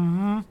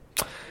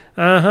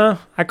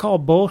 I call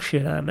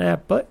bullshit on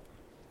that, but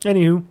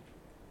anywho.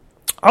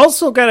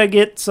 Also got to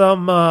get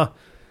some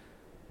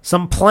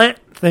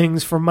plant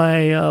things for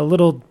my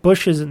little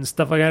bushes and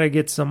stuff. I got to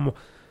get some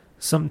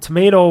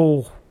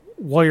tomato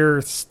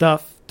wire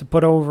stuff to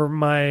put over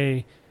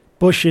my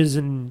bushes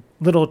and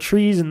little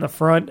trees in the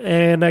front,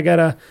 and I got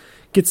to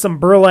get some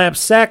burlap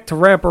sack to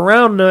wrap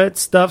around that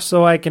stuff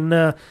so I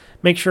can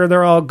make sure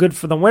they're all good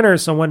for the winter,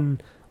 so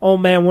when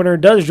old man winter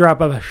does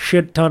drop a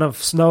shit ton of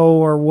snow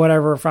or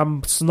whatever, if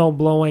I'm snow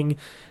blowing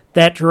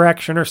that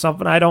direction or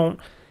something, I don't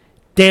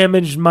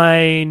damage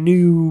my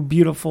new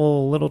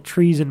beautiful little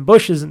trees and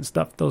bushes and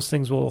stuff. Those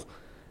things will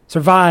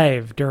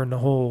survive during the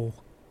whole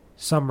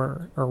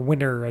summer, or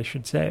winter, I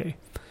should say.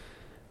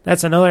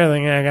 That's another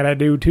thing I gotta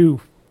do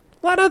too.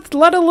 A lot of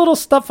little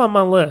stuff on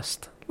my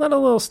list. A lot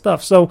of little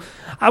stuff. So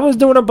I was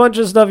doing a bunch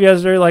of stuff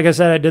yesterday. Like I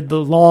said, I did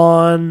the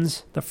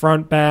lawns, the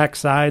front, back,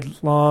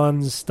 side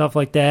lawns, stuff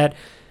like that.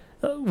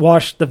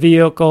 Washed the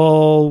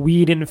vehicle,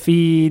 weed and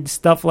feed,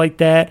 stuff like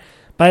that.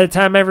 By the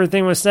time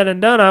everything was said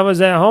and done, I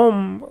was at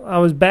home. I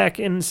was back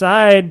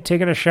inside,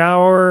 taking a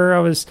shower. I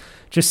was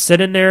just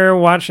sitting there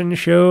watching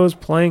shows,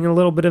 playing a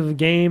little bit of a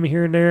game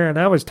here and there, and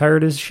I was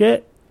tired as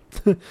shit.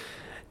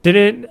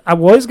 I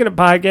was going to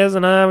podcast,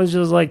 and I was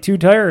just like too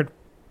tired.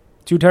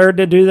 Too tired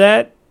to do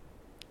that.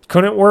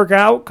 Couldn't work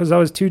out because I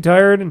was too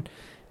tired and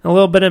a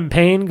little bit in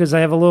pain because I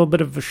have a little bit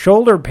of a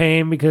shoulder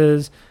pain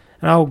because,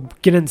 and I'll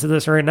get into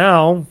this right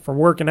now, for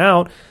working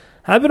out.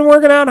 I've been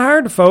working out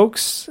hard,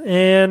 folks,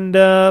 and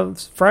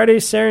Friday,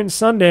 Saturday, and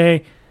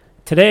Sunday.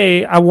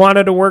 Today, I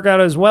wanted to work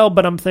out as well,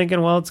 but I'm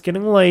thinking, well, it's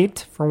getting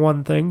late, for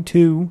one thing.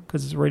 2,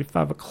 because it's already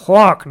 5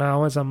 o'clock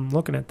now as I'm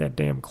looking at that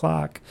damn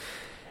clock.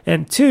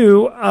 And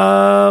 2,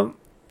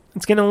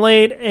 It's getting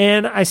late,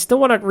 and I still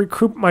want to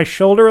recoup my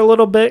shoulder a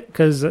little bit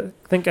because I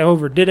think I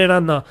overdid it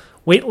on the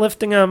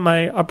weightlifting on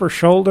my upper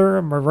shoulder,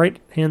 on my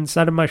right-hand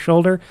side of my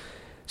shoulder.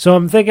 So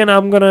I'm thinking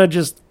I'm going to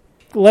just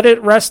let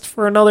it rest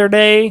for another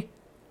day,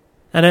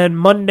 and then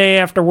Monday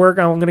after work,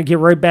 I'm going to get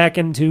right back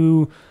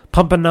into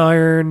pumping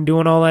iron,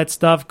 doing all that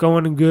stuff,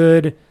 going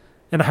good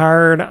and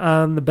hard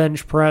on the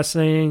bench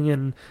pressing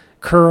and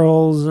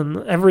curls and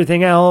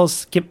everything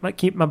else. Keep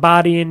my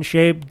body in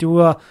shape,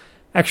 do a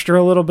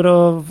extra little bit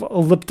of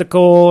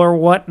elliptical or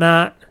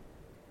whatnot,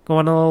 go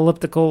on an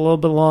elliptical a little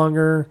bit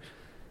longer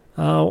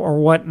or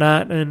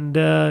whatnot, and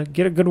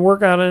get a good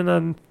workout in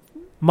on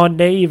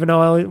Monday, even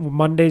though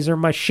Mondays are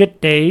my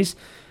shit days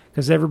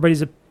because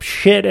everybody's a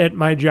shit at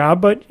my job,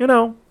 but,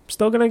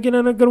 still going to get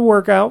in a good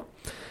workout.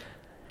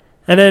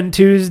 And then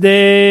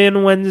Tuesday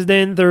and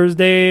Wednesday and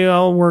Thursday,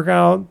 I'll work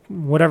out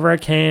whatever I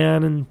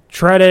can and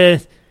try to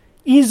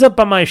ease up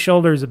on my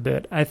shoulders a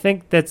bit. I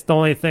think that's the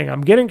only thing.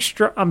 I'm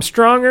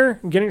stronger.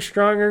 I'm getting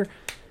stronger,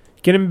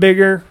 getting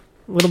bigger,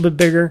 a little bit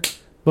bigger,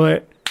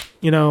 but,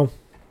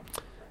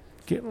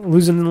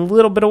 losing a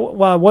little bit of,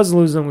 well, I was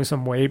losing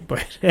some weight,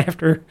 but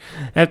after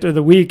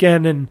the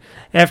weekend and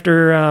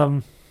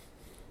after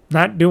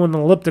not doing the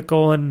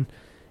elliptical and,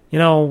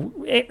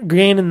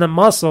 gaining the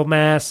muscle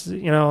mass,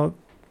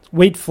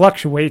 weight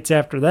fluctuates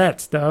after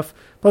that stuff.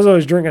 Plus, I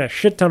was drinking a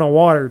shit ton of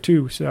water,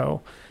 too,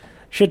 so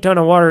shit ton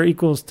of water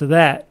equals to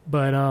that.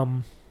 But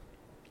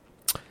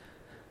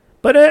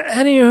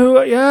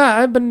anywho, yeah,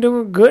 I've been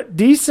doing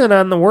decent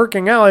on the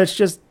working out. It's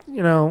just,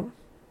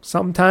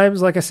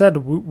 sometimes, like I said,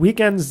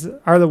 weekends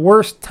are the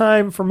worst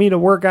time for me to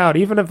work out.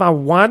 Even if I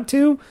want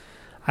to,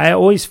 I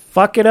always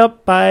fuck it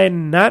up by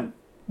not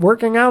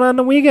working out on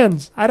the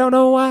weekends. I don't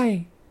know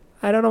why.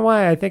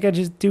 I think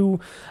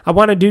I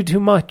want to do too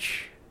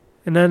much.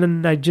 And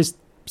then I just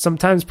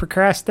sometimes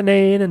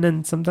procrastinate, and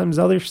then sometimes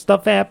other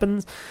stuff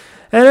happens.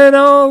 And then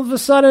all of a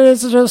sudden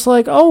it's just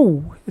like,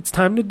 oh, it's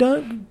time to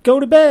go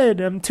to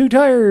bed. I'm too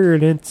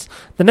tired. It's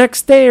the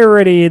next day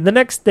already, the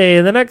next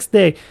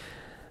day.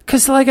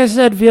 Because like I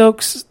said,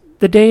 folks,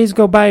 the days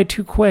go by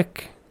too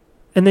quick.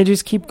 And they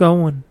just keep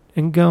going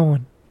and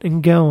going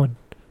and going.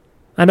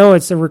 I know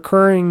it's a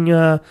recurring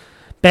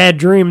bad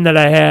dream that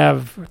I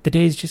have. The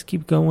days just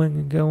keep going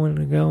and going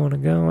and going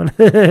and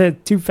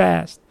going. Too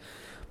fast.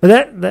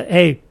 But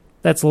hey,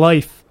 that's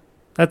life.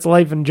 That's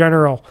life in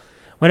general.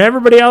 When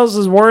everybody else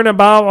is worrying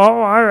about,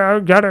 I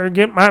gotta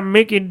get my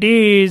Mickey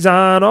D's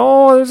on.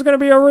 Oh, there's gonna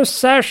be a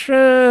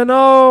recession.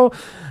 Oh,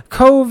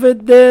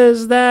 COVID,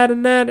 this, that,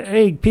 and that.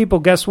 Hey, people,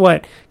 guess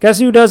what? Guess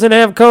who doesn't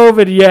have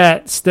COVID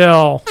yet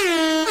still?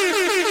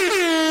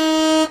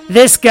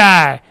 This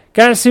guy.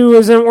 Guess who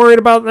isn't worried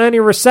about any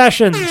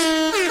recessions?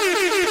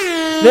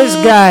 This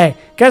guy.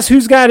 Guess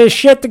who's got his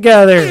shit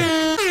together?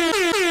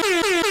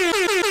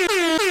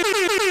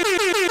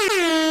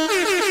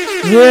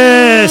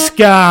 This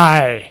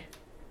guy.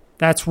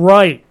 That's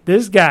right.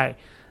 This guy.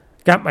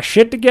 Got my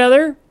shit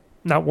together.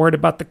 Not worried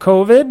about the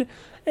COVID.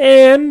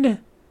 And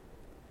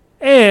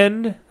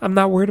I'm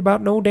not worried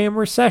about no damn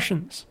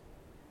recessions.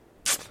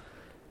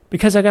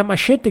 Because I got my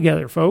shit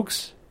together,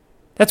 folks.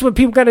 That's what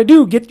people got to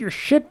do. Get your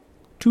shit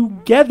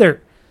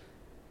together.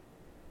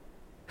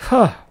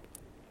 I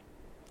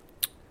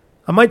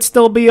might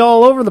still be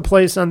all over the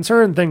place on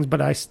certain things,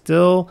 but I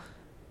still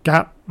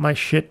got my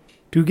shit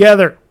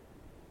together.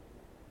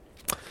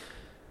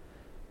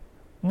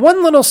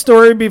 One little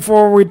story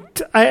before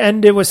I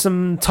end it with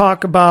some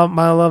talk about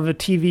my love of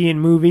TV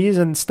and movies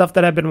and stuff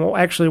that I've been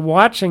actually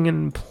watching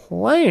and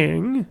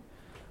playing.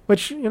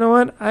 Which, you know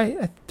what?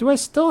 Do I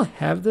still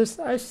have this?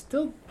 I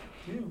still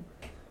do.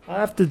 I'll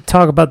have to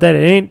talk about that.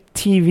 It ain't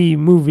TV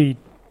movie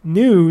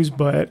news,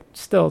 but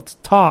still, it's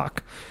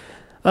talk.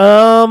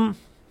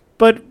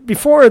 But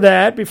before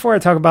that, before I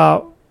talk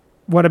about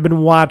what I've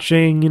been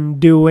watching and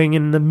doing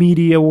in the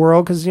media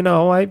world, because,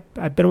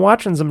 I've been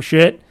watching some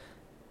shit.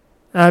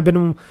 I've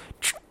been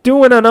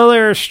doing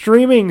another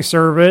streaming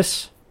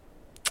service,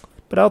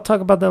 but I'll talk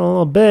about that in a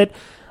little bit.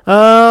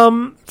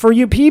 For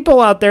you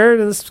people out there,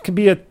 this could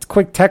be a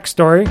quick tech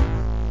story.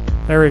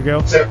 There we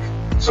go. Tech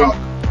Talk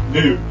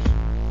News.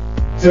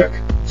 Tech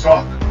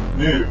Talk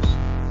News.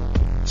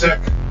 Tech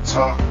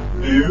Talk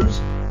News.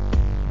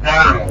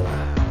 Now.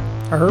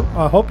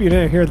 I hope you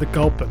didn't hear the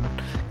gulping,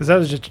 because I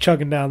was just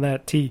chugging down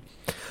that tea.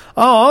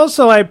 Oh,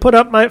 also, I put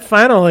up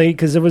finally,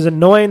 because it was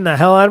annoying the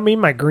hell out of me,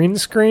 my green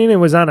screen. It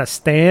was on a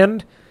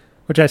stand,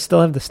 which I still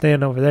have the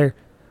stand over there.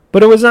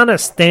 But it was on a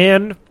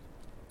stand,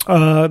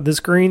 this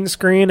green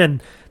screen,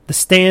 and the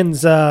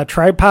stand's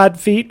tripod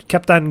feet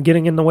kept on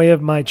getting in the way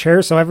of my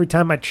chair. So every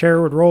time my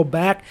chair would roll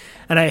back,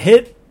 and I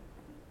hit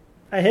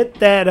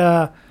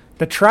that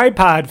the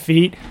tripod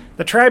feet,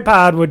 the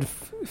tripod would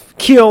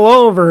keel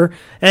over,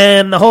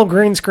 and the whole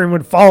green screen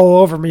would fall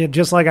over me,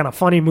 just like on a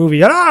funny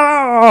movie.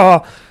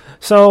 Ah!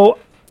 So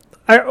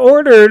I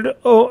ordered,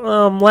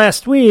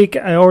 last week,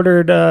 I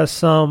ordered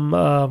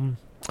some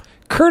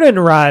curtain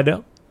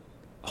rod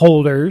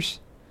holders,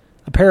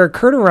 a pair of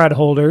curtain rod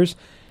holders,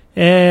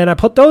 and I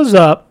put those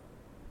up.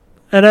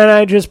 And then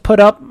I just put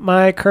up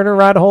my curtain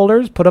rod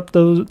holders, put up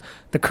the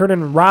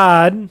curtain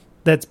rod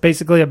that's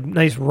basically a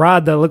nice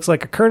rod that looks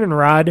like a curtain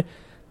rod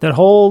that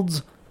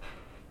holds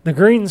the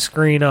green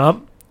screen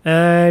up.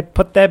 And I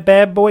put that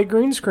bad boy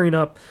green screen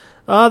up.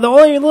 The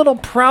only little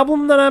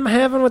problem that I'm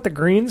having with the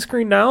green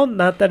screen now,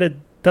 not that it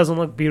doesn't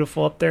look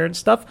beautiful up there and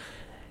stuff,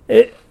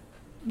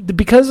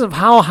 because of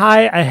how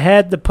high I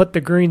had to put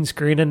the green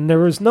screen, and there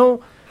was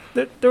no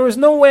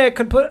way I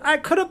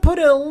could have put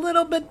it a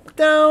little bit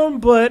down,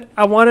 but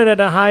I wanted it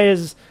as high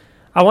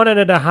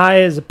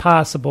as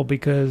possible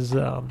because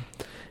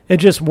it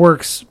just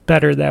works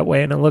better that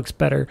way and it looks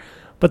better.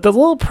 But the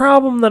little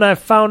problem that I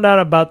found out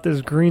about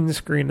this green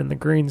screen and the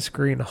green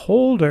screen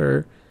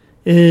holder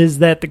is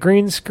that the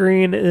green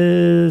screen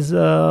is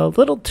a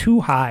little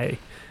too high,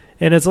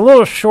 and it's a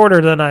little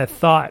shorter than I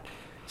thought.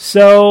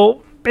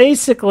 So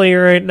basically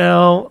right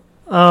now,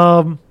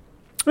 and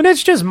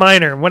it's just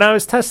minor. When I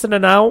was testing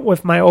it out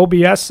with my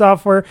OBS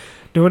software,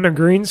 doing a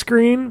green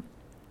screen,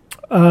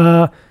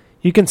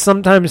 you can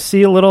sometimes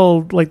see a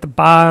little, like the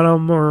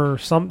bottom or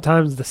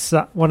sometimes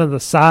one of the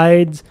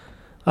sides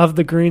of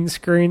the green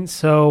screen.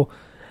 So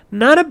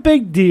not a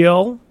big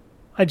deal.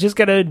 I just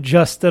got to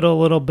adjust it a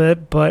little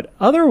bit. But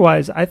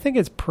otherwise, I think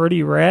it's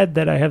pretty rad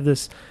that I have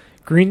this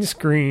green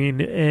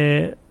screen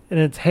and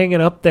it's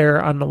hanging up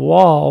there on the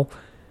wall.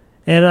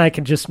 And I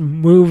can just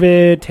move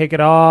it, take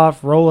it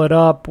off, roll it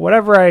up,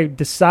 whatever I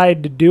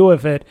decide to do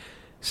with it,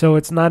 so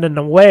it's not in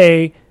the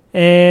way.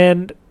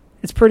 And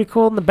it's pretty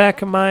cool in the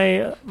back of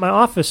my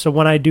office. So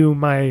when I do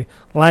my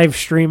live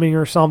streaming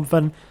or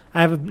something,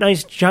 I have a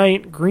nice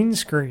giant green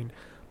screen.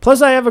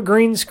 Plus, I have a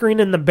green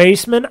screen in the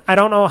basement. I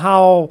don't know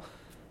how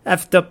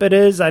effed up it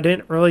is. I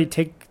didn't really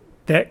take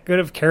that good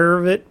of care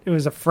of it. It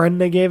was a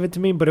friend that gave it to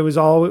me, but it was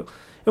all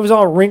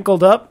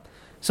wrinkled up.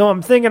 So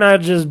I'm thinking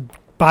I'd just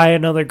buy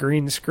another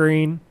green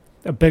screen,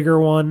 a bigger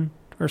one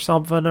or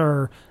something,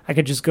 or I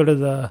could just go to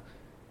the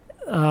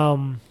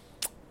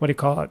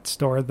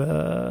store,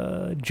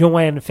 the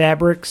Joanne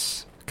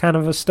Fabrics kind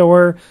of a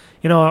store,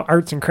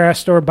 arts and crafts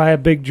store, buy a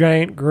big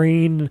giant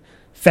green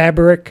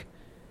fabric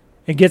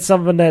and get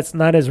something that's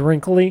not as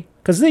wrinkly,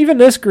 because even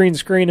this green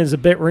screen is a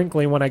bit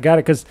wrinkly when I got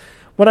it, because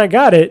when I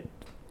got it,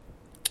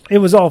 it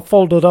was all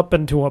folded up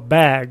into a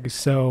bag,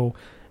 so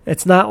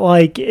it's not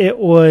like it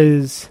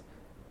was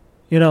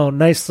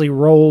nicely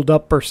rolled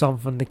up or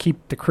something to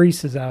keep the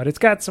creases out. It's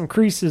got some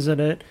creases in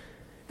it.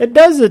 It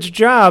does its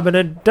job, and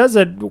it does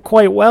it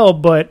quite well,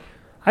 but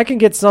I can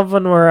get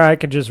something where I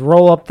can just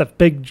roll up the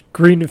big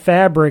green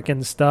fabric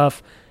and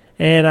stuff,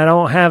 and I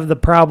don't have the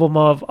problem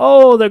of,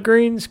 the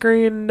green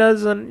screen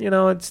doesn't,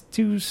 it's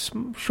too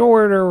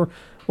short or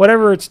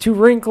whatever, it's too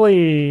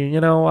wrinkly.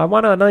 I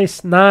want a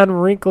nice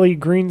non-wrinkly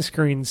green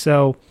screen,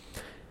 so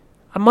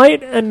I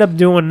might end up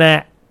doing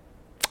that.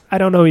 I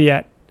don't know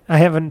yet. I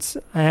haven't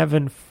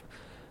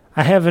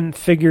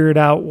figured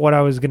out what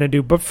I was going to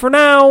do. But for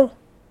now,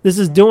 this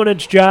is doing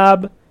its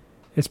job.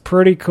 It's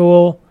pretty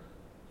cool.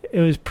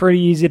 It was pretty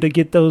easy to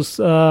get those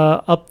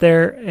up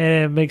there,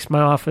 and it makes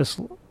my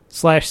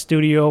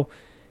office/studio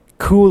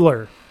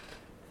cooler,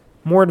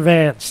 more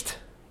advanced.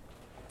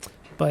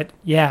 But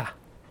yeah,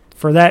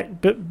 for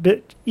that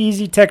bit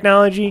easy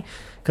technology,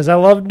 because I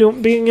love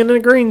being in a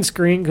green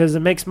screen, because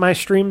it makes my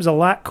streams a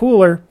lot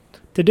cooler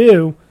to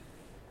do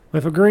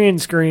with a green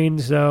screen,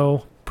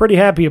 so pretty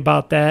happy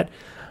about that.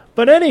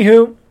 But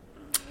anywho,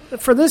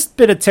 for this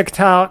bit of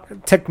TikTok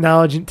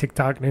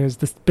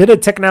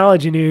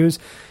news,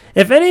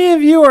 if any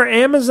of you are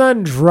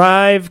Amazon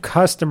Drive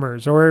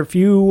customers, or if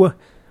you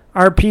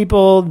are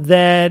people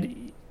that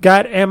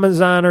got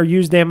Amazon or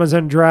used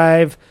Amazon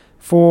Drive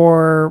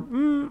for,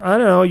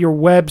 your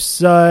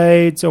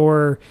websites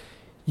or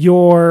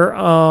your,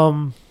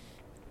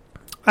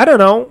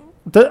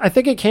 I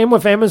think it came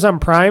with Amazon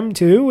Prime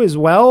too as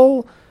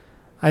well.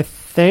 I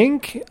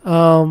think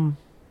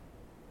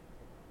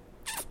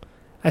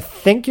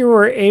you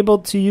were able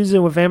to use it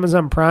with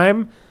Amazon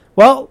Prime.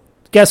 Well,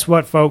 guess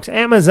what, folks?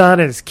 Amazon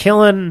is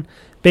killing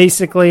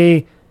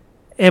basically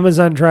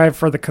Amazon Drive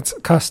for the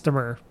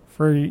customer,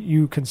 for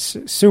you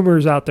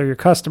consumers out there, your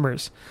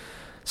customers.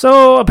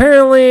 So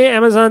apparently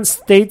Amazon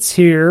states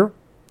here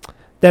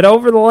that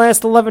over the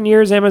last 11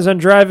 years, Amazon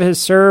Drive has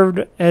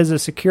served as a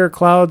secure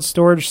cloud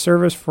storage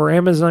service for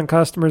Amazon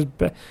customers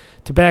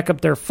to back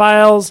up their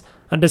files.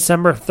 On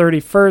December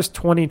 31st,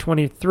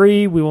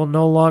 2023, we will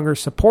no longer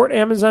support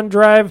Amazon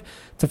Drive.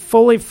 To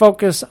fully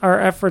focus our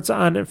efforts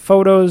on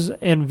photos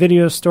and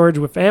video storage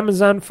with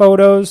Amazon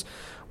Photos,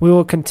 we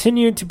will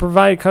continue to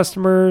provide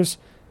customers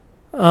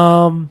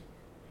the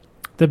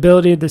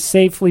ability to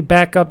safely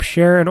back up,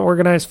 share, and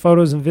organize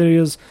photos and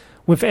videos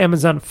with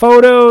Amazon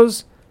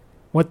Photos.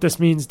 What this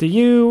means to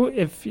you,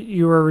 if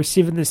you are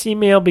receiving this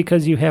email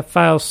because you have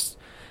files,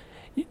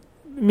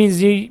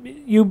 means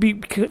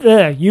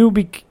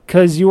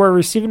because you are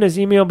receiving this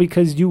email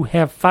because you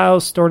have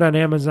files stored on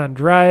Amazon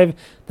Drive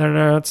that are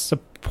not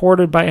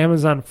supported by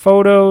Amazon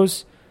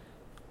Photos.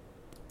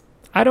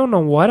 I don't know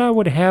what I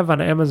would have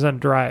on Amazon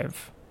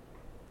Drive.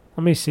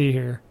 Let me see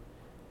here.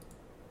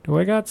 Do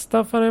I got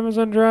stuff on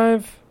Amazon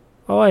Drive?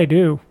 Oh, I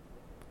do.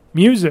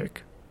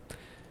 Music.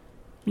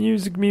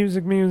 Music.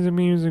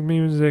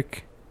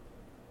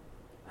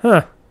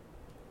 Huh.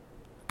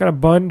 Got a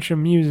bunch of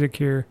music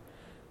here.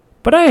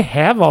 But I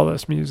have all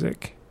this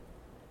music.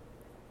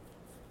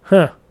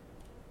 Huh.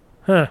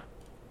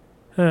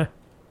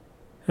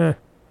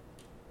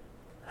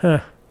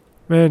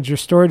 Manage your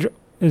storage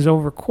is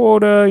over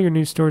quota. Your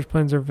new storage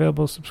plans are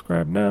available.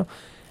 Subscribe now.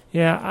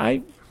 Yeah,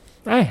 I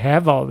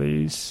have all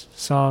these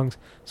songs.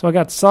 So I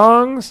got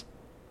songs,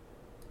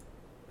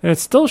 and it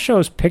still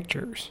shows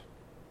pictures.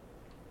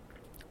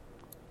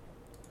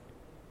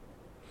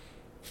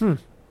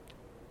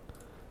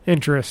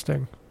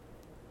 Interesting.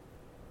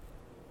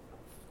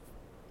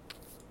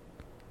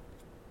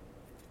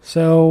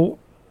 So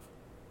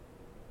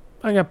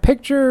I got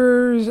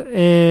pictures,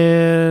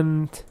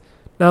 and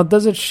now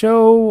does it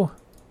show?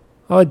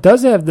 Oh, it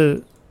does have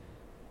the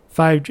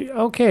 5G.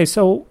 Okay,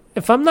 so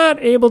if I'm not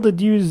able to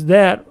use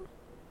that,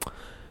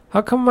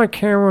 how come my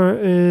camera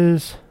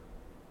is...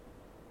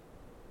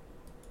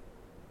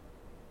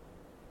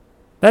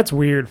 That's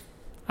weird.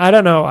 I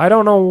don't know. I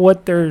don't know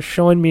what they're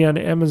showing me on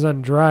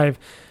Amazon Drive.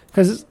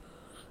 Because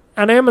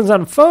on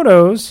Amazon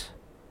Photos,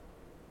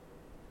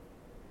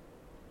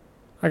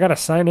 I got to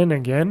sign in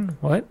again.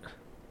 What?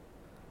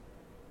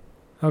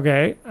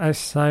 Okay, I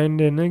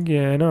signed in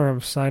again, or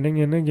I'm signing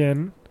in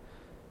again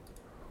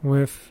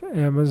with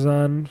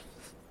Amazon.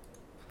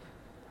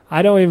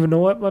 I don't even know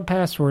what my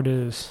password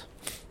is.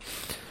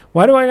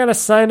 Why do I got to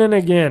sign in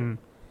again?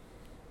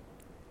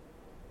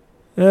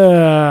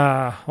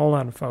 Hold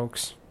on,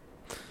 folks.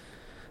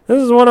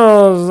 This is one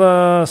of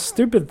those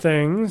stupid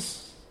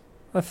things.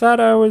 I thought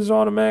I was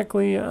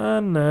automatically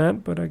on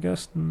that, but I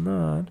guess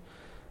not.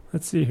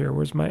 Let's see here.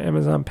 Where's my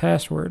Amazon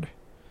password?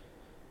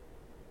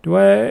 Do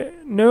I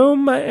know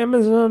my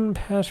Amazon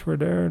password?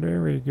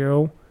 There we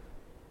go.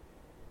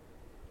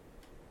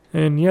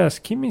 And yes,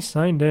 keep me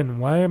signed in.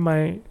 Why am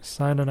I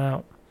signing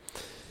out?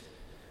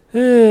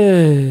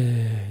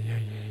 Yeah.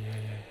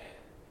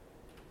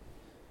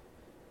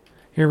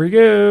 Here we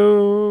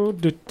go.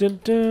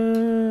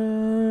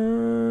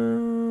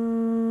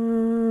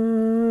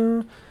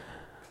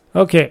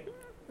 Okay,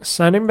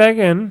 signing back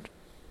in.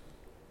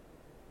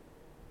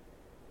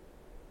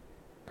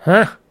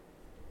 Huh?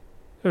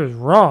 It was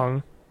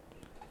wrong.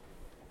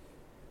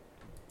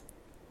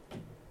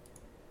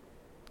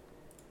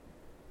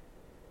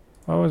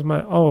 What was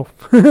my... Oh.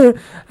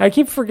 I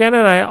keep forgetting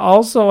I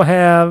also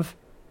have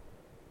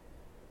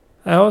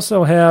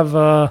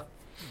a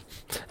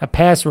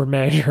password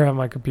manager on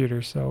my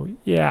computer, so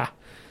yeah.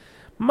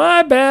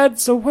 My bad.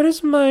 So what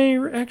is my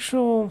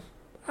actual...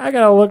 I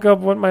gotta look up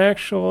what my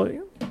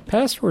actual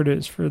password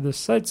is for this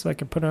site so I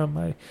can put it on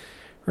my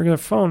regular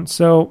phone.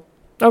 So,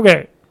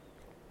 okay.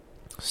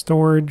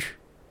 Storage.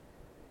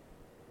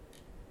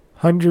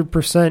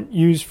 100%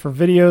 used for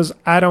videos.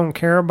 I don't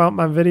care about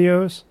my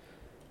videos.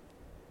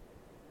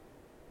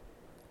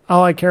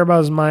 All I care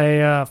about is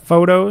my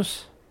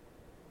photos.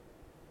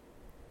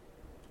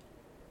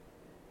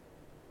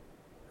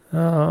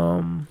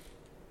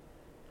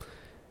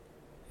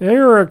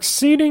 You're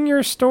exceeding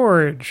your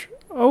storage.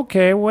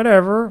 Okay,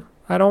 whatever.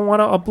 I don't want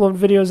to upload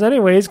videos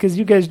anyways because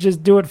you guys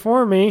just do it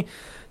for me.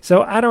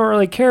 So I don't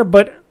really care.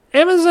 But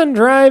Amazon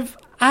Drive,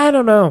 I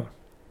don't know.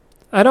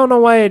 I don't know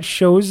why it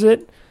shows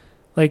it.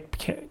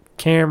 Like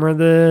camera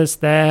this,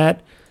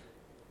 that.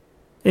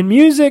 And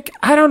music,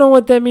 I don't know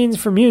what that means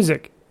for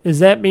music. Does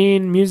that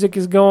mean music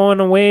is going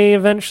away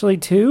eventually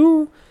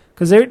too?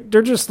 Because they're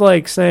just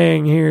like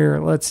saying here,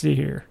 let's see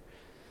here.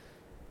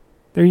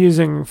 They're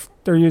using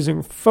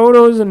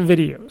photos and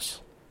videos.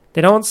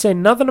 They don't say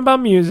nothing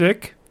about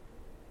music,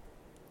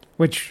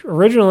 which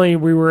originally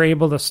we were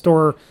able to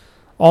store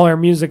all our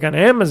music on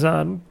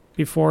Amazon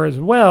before as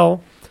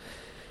well.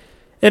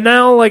 And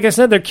now, like I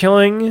said, they're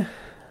killing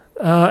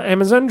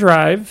Amazon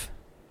Drive.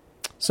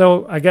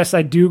 So I guess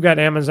I do got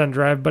Amazon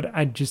Drive, but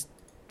I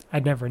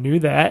never knew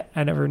that.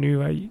 I never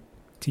knew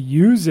to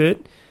use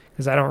it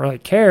because I don't really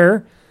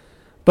care.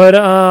 But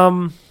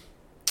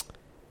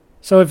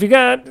so if you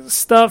got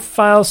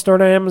files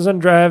stored on Amazon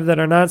Drive that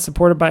are not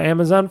supported by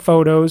Amazon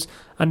Photos,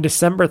 on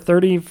December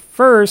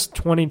 31st,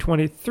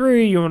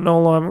 2023, you will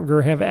no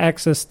longer have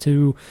access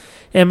to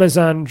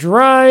Amazon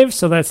Drive.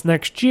 So that's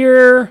next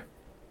year.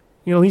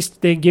 At least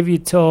they give you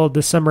till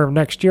December of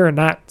next year and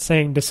not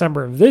saying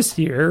December of this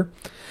year.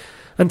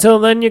 Until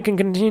then, you can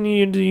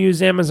continue to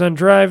use Amazon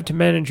Drive to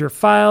manage your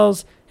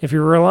files. If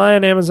you rely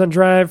on Amazon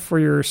Drive for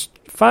your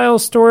file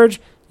storage,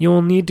 you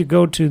will need to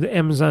go to the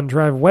Amazon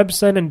Drive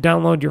website and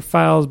download your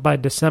files by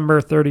December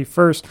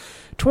 31st,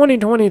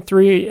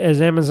 2023.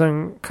 As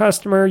Amazon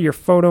customer, your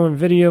photo and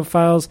video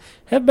files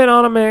have been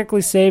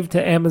automatically saved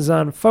to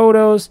Amazon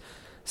Photos.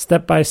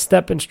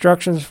 Step-by-step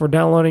instructions for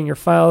downloading your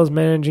files,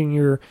 managing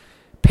your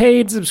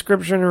paid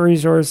subscription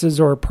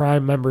resources, or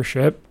Prime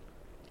membership.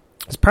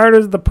 As part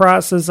of the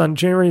process, on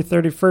January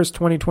 31st,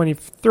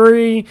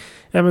 2023,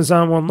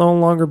 Amazon will no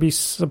longer be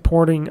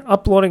supporting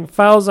uploading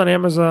files on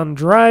Amazon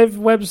Drive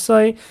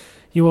website.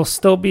 You will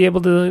still be able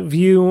to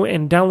view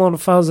and download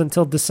files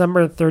until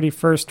December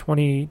 31st,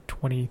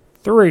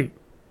 2023.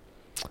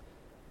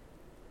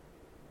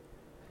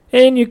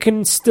 And you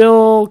can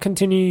still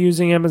continue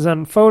using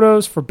Amazon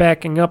Photos for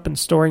backing up and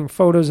storing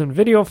photos and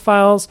video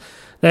files.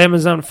 The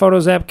Amazon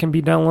Photos app can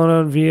be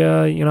downloaded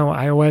via,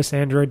 iOS,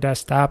 Android,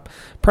 desktop.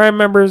 Prime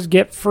members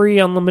get free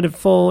unlimited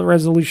full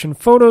resolution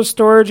photo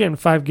storage and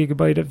 5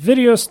 gigabyte of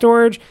video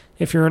storage.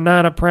 If you're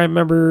not a Prime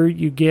member,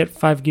 you get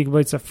 5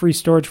 gigabytes of free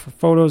storage for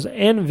photos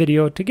and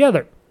video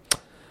together.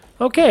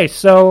 Okay,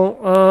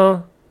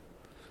 so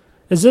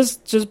is this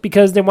just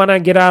because they want to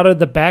get out of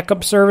the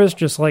backup service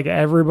just like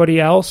everybody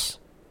else?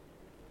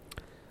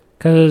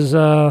 Because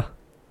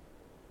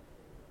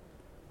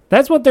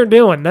that's what they're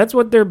doing. That's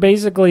what they're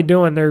basically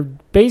doing. They're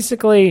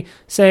basically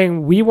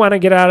saying we want to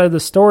get out of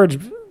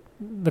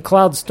the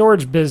cloud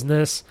storage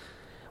business,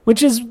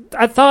 which is,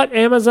 I thought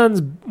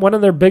Amazon's one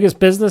of their biggest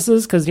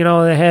businesses because, they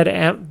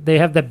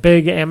have that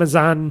big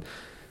Amazon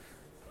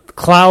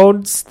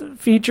clouds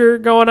feature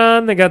going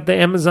on. They got the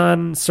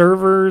Amazon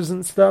servers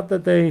and stuff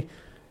that they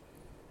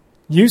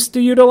used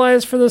to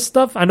utilize for this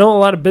stuff. I know a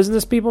lot of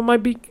business people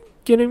might be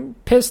getting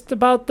pissed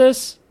about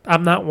this.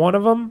 I'm not one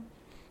of them,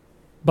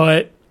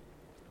 but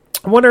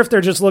I wonder if they're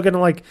just looking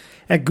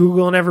at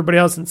Google and everybody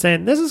else and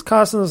saying, this is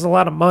costing us a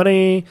lot of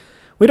money.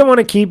 We don't want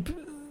to keep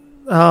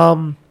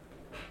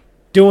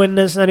doing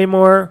this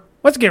anymore.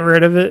 Let's get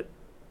rid of it.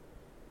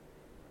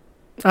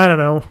 I don't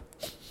know.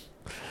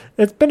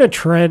 It's been a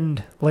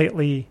trend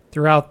lately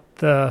throughout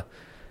the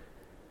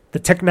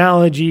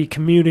technology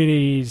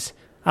communities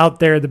out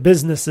there, the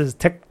businesses,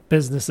 tech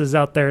businesses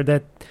out there,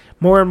 that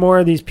more and more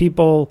of these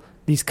people,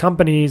 these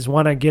companies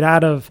want to get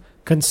out of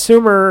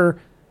consumer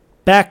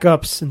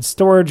backups and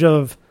storage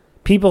of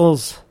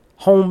people's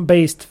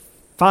home-based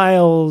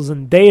files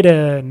and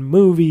data and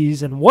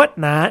movies and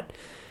whatnot,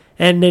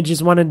 and they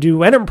just want to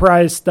do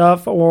enterprise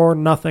stuff or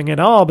nothing at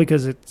all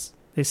because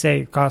they say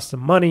it costs them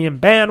money and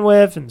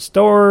bandwidth and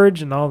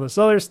storage and all this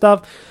other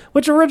stuff,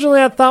 which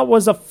originally I thought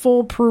was a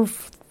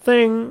foolproof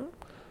thing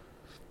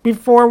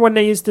before, when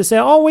they used to say,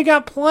 oh, we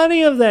got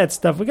plenty of that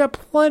stuff. We got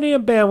plenty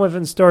of bandwidth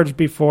and storage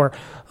before.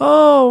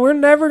 Oh, we're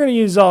never going to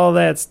use all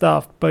that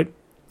stuff. But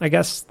I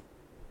guess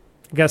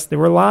they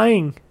were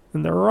lying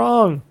and they're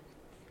wrong.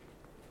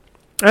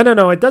 I don't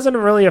know. It doesn't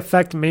really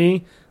affect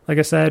me. Like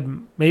I said,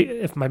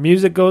 if my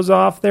music goes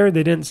off there,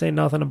 they didn't say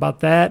nothing about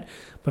that.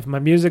 But if my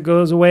music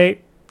goes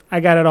away, I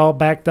got it all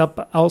backed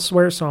up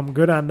elsewhere, so I'm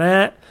good on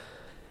that.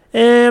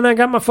 And I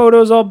got my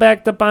photos all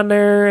backed up on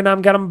there, and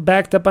I've got them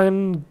backed up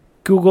on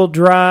Google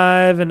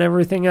Drive and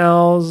everything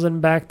else,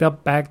 and backed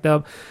up.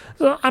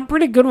 So I'm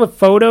pretty good with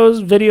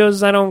photos.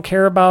 Videos I don't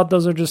care about.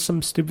 Those are just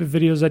some stupid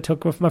videos I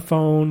took with my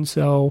phone,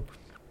 so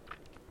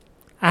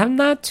I'm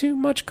not too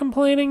much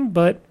complaining,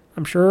 but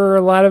I'm sure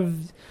a lot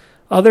of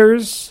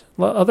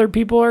other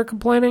people are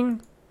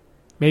complaining.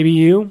 Maybe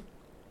you.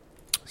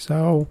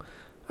 So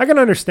I can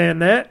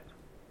understand that.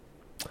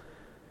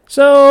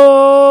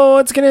 So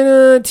let's get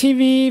into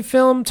TV,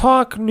 film,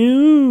 talk,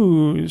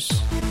 news.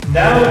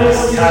 Now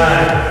it's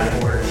time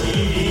for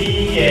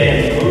TV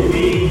and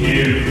movie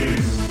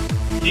news.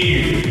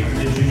 Here on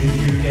the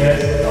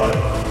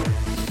JujuCast.com.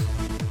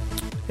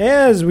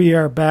 As we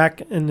are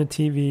back in the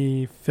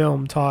TV,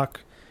 film,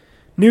 talk,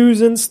 news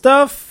and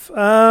stuff,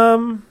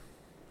 and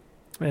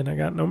I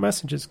got no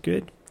messages.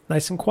 Good.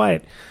 Nice and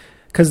quiet.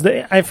 Because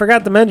I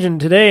forgot to mention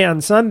today on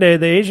Sunday,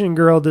 the Asian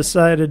girl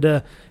decided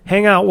to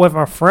hang out with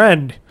a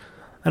friend.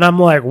 And I'm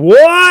like,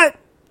 what?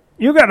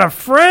 You got a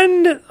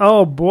friend?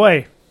 Oh,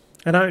 boy.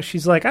 And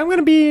she's like, I'm going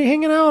to be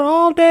hanging out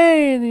all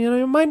day. And,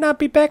 you might not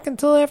be back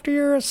until after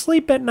you're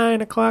asleep at 9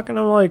 o'clock. And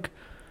I'm like,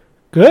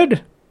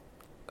 good.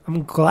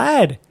 I'm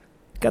glad.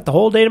 Got the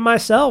whole day to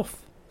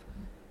myself.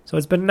 So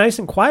it's been nice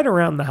and quiet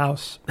around the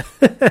house.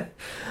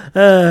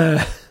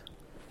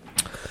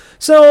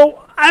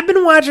 So I've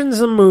been watching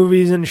some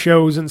movies and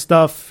shows and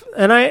stuff.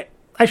 And I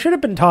should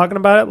have been talking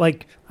about it.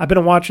 Like, I've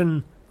been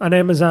watching on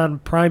Amazon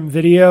Prime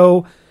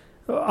Video,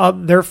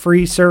 their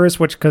free service,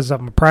 which, because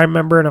I'm a Prime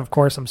member and of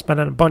course I'm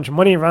spending a bunch of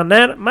money around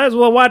that, might as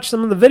well watch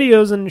some of the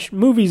videos and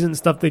movies and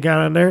stuff they got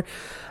on there.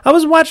 I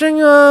was watching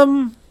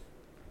The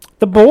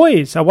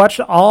Boys. I watched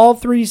all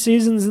 3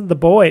 seasons of The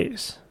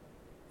Boys.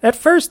 At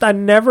first, I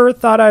never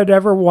thought I'd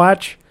ever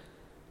watch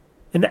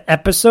an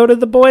episode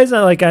of The Boys.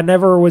 I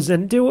never was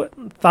into it,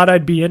 thought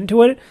I'd be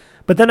into it.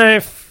 But then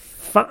I'm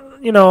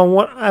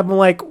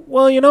like,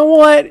 well, you know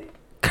what?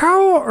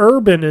 Carl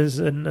Urban is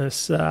in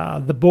this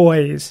The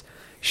Boys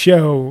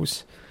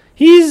shows.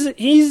 He's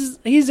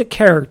a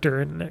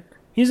character in there.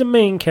 He's a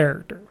main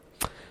character.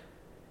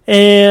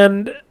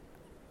 And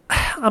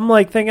I'm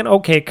like thinking,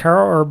 okay,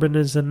 Carl Urban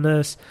is in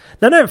this.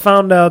 Then I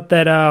found out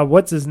that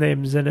what's his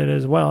name's in it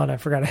as well, and I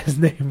forgot his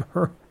name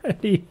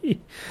already.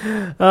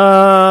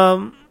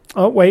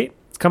 Oh wait,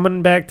 it's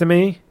coming back to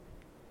me.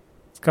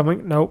 It's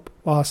coming. Nope,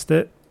 lost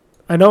it.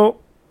 I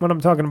know what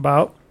I'm talking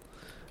about.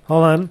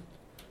 Hold on.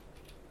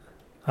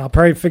 I'll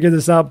probably figure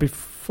this out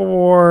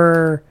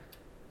before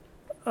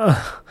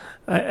I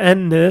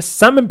end this.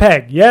 Simon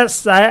Pegg.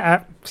 Yes,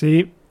 I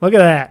see. Look at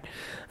that.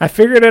 I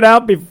figured it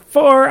out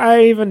before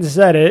I even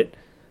said it.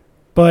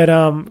 But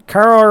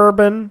Carl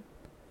Urban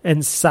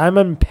and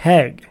Simon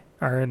Pegg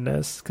are in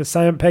this, because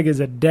Simon Pegg is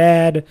a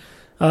dad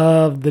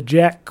of the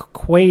Jack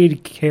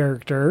Quaid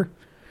character.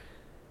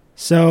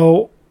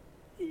 So,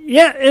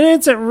 yeah, and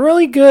it's a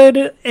really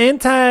good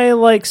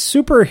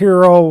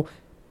superhero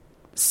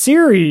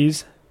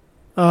series,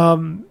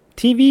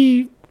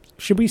 TV,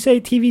 should we say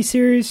TV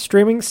series,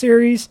 streaming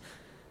series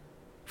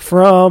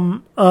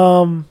from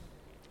Amazon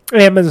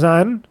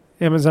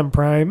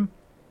Prime.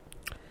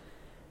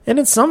 And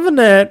it's something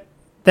that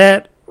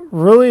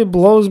really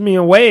blows me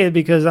away,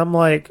 because I'm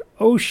like,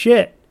 oh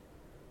shit,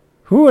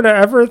 who would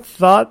have ever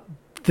thought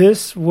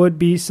this would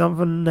be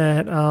something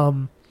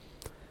that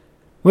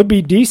would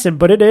be decent?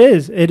 But it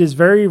is. It is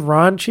very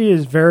raunchy, it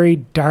is very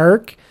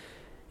dark,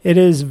 it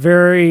is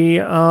very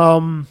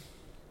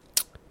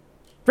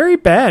very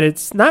bad.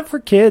 It's not for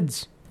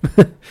kids.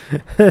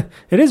 It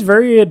is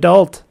very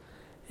adult.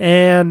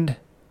 And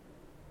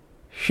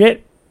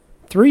shit,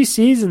 3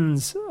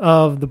 seasons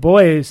of The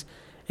Boys,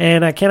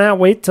 and I cannot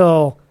wait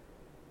till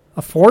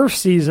a 4th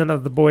season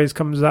of The Boys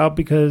comes out,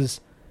 because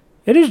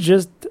it is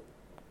just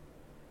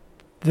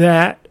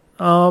that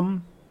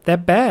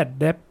bad,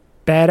 that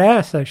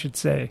badass, I should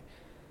say.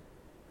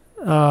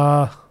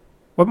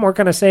 What more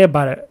can I say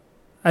about it?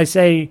 I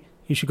say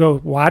you should go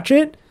watch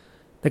it.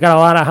 They got a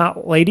lot of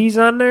hot ladies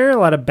on there, a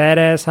lot of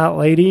badass hot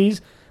ladies,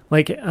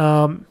 like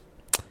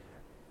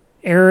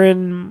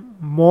Erin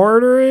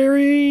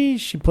Mortieri.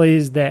 She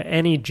plays that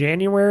Annie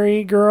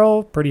January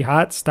girl, pretty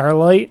hot.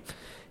 Starlight.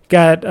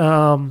 Got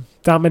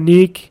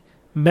Dominique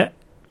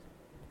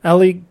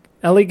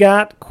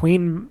Elligot,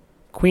 Queen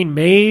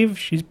Maeve.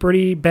 She's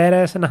pretty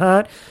badass and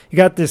hot. You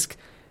got this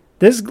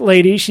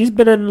lady. She's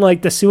been in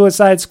like the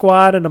Suicide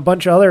Squad and a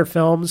bunch of other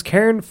films.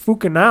 Karen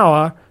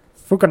Fukunaga.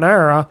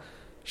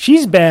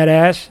 She's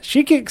badass.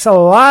 She kicks a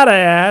lot of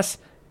ass.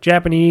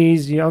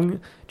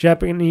 Young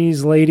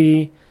Japanese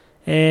lady.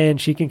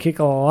 And she can kick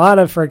a lot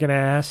of freaking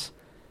ass.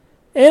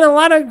 And a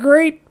lot of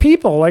great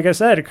people. Like I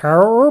said,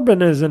 Carl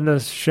Urban is in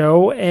this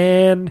show.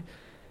 And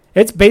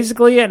it's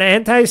basically an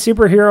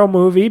anti-superhero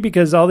movie,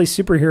 because all these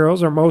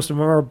superheroes, or most of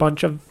them, are a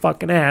bunch of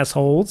fucking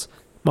assholes.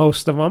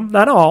 Most of them.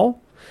 Not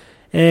all.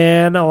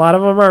 And a lot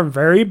of them are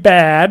very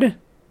bad.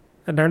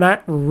 And they're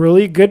not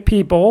really good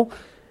people.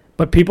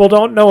 But people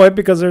don't know it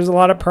because there's a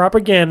lot of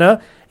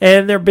propaganda.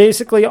 And they're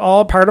basically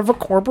all part of a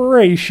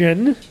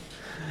corporation.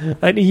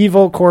 An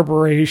evil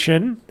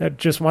corporation that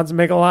just wants to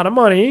make a lot of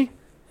money.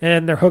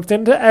 And they're hooked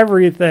into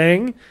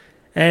everything.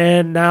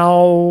 And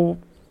now,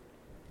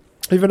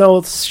 even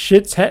though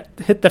shit's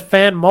hit the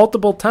fan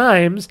multiple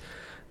times,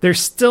 they're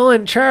still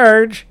in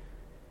charge.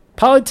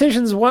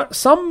 Politicians want,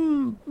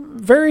 some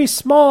very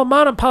small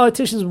amount of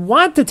politicians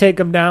want to take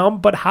them down.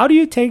 But how do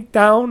you take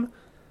down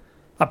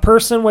a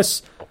person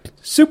with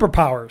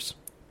superpowers?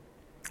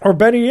 Or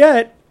better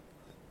yet,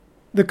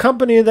 the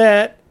company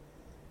that,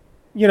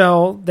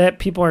 that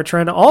people are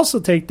trying to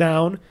also take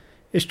down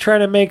is trying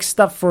to make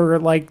stuff for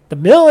like the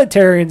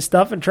military and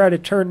stuff, and try to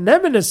turn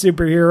them into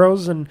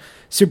superheroes and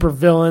super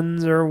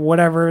villains, or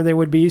whatever they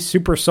would be,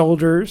 super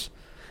soldiers.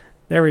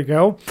 There we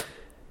go.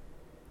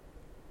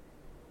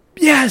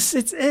 Yes,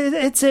 it's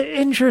an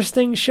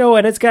interesting show,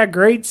 and it's got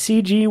great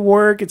CG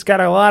work. It's got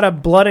a lot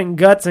of blood and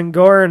guts and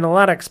gore and a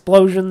lot of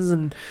explosions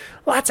and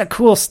lots of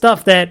cool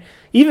stuff that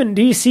even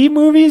DC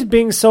movies,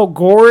 being so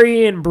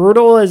gory and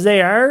brutal as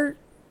they are,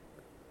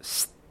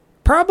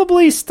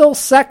 probably still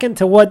second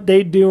to what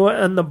they do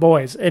on The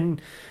Boys. And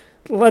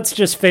let's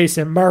just face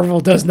it,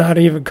 Marvel does not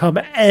even come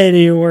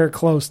anywhere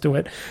close to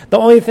it. The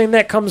only thing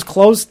that comes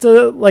close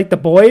to like The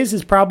Boys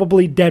is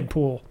probably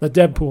Deadpool, the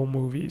Deadpool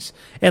movies,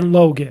 and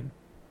Logan,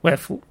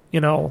 with,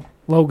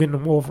 Logan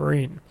and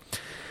Wolverine.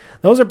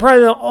 Those are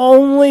probably the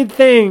only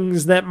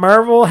things that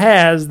Marvel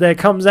has that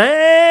comes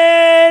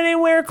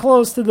anywhere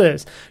close to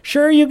this.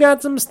 Sure, you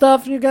got some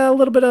stuff, you got a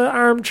little bit of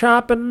arm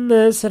chopping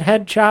and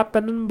head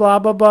chopping and blah,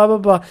 blah, blah, blah,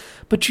 blah.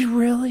 But you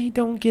really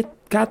don't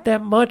got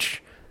that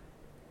much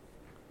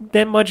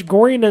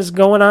goriness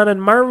going on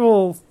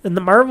in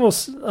the Marvel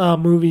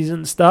movies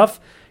and stuff.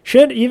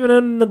 Shit, even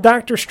in the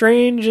Doctor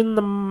Strange and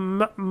the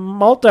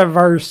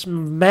Multiverse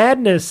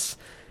Madness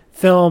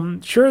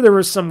film, sure, there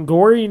was some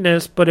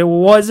goriness, but it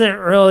wasn't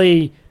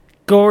really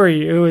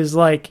gory. It was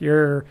like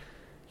your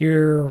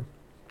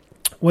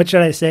what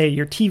should I say,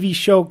 your TV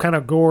show kind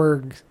of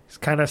gore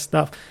kind of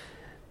stuff.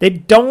 They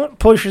don't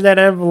push that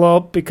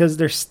envelope because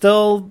they're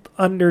still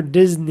under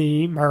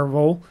Disney.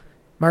 Marvel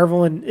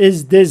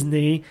is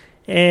Disney,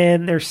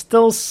 and there's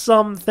still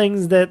some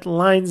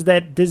lines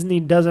that Disney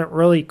doesn't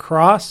really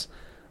cross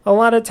a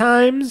lot of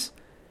times,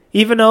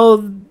 even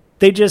though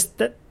they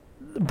just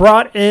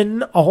brought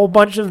in a whole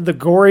bunch of the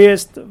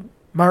goriest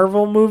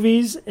Marvel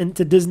movies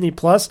into Disney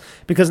Plus,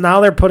 because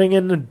now they're putting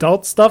in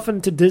adult stuff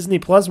into Disney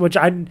Plus, which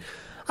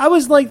I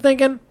was like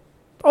thinking,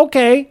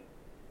 okay,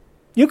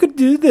 you could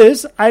do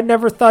this. I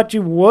never thought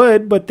you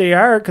would, but they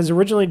are, because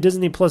originally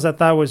Disney Plus I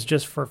thought was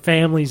just for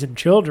families and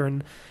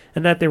children,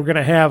 and that they were going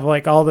to have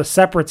like all the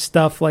separate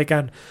stuff like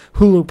on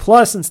Hulu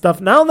Plus and stuff.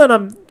 Now that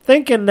I'm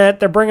thinking that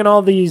they're bringing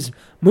all these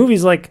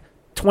movies like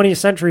 20th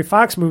Century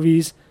Fox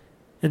movies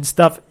and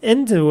stuff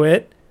into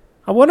it,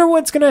 I wonder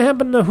what's going to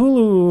happen to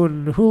Hulu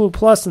and Hulu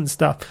Plus and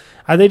stuff.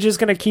 Are they just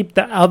going to keep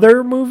the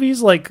other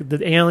movies, like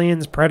the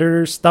Aliens,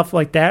 Predators, stuff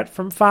like that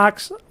from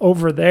Fox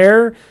over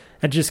there,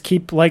 and just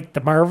keep like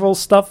the Marvel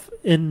stuff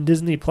in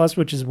Disney Plus,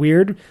 which is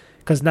weird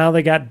because now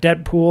they got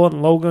Deadpool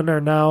and Logan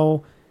are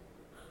now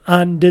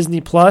on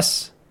Disney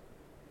Plus.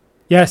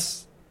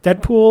 Yes, the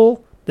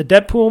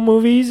Deadpool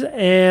movies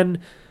and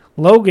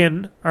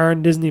Logan are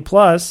on Disney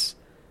Plus,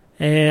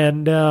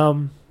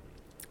 and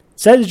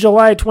says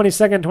July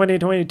 22nd,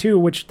 2022,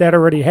 which that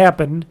already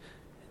happened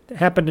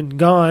and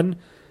gone,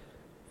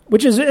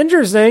 which is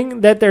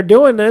interesting that they're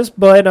doing this,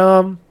 but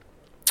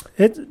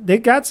they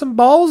got some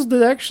balls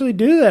to actually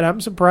do that.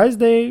 I'm surprised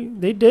they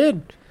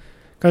did.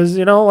 Because,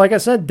 like I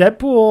said,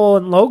 Deadpool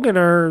and Logan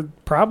are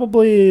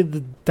probably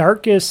the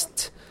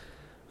darkest,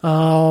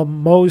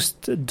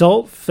 most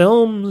adult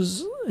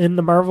films in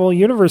the Marvel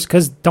Universe.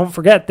 Because don't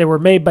forget, they were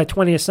made by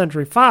 20th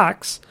Century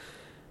Fox.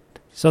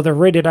 So they're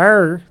rated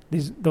R,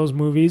 those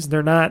movies.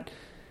 They're not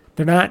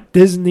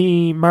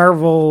Disney,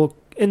 Marvel,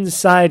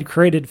 inside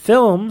created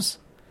films.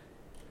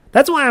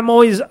 That's why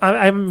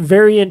I'm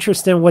very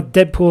interested in what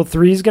Deadpool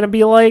 3 is going to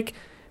be like,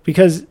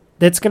 because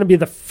that's going to be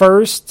the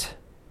first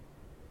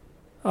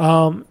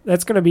Deadpool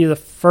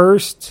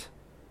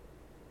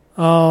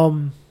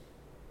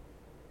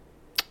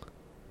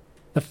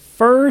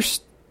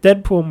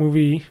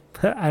movie,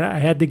 I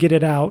had to get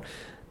it out,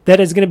 that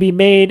is going to be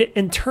made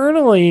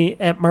internally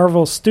at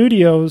Marvel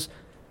Studios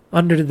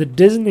under the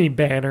Disney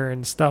banner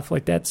and stuff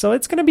like that. So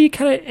it's going to be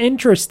kind of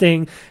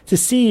interesting to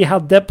see how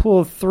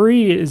Deadpool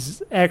 3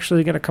 is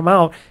actually going to come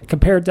out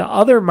compared to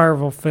other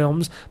Marvel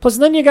films. Plus,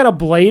 then you got a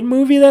Blade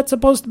movie that's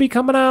supposed to be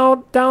coming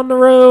out down the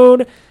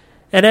road.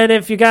 And then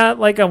if you got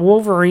like a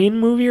Wolverine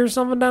movie or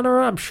something down the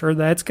road, I'm sure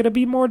that's going to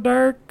be more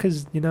dark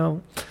because,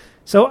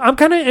 So I'm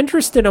kind of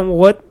interested in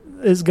what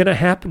is going to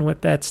happen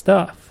with that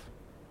stuff.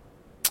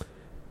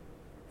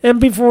 And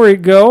before we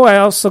go, I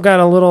also got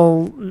a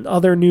little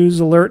other news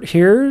alert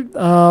here.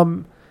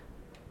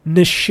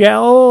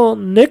 Nichelle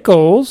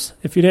Nichols,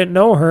 if you didn't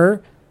know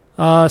her,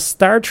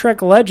 Star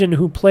Trek legend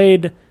who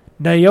played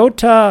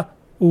Nyota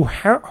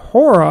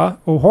Uhura,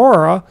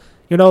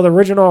 the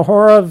original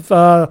Uhura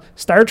of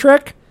Star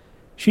Trek,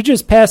 she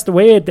just passed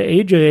away at the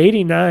age of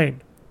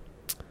 89.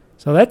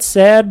 So that's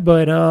sad,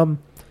 but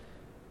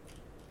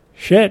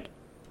shit.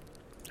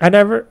 I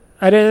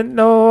didn't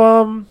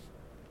know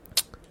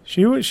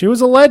she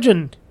was a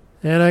legend,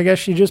 and I guess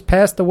she just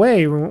passed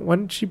away.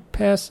 When did she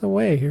pass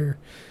away here?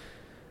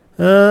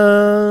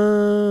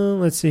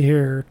 Let's see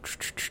here.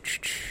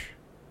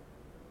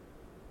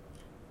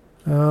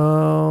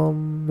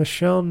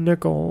 Nichelle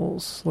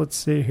Nichols. Let's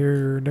see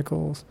here,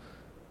 Nichols.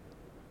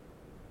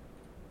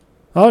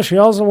 Oh, she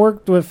also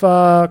worked with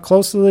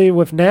closely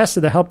with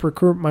NASA to help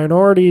recruit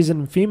minorities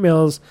and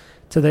females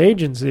to the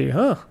agency.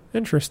 Huh,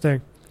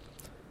 interesting.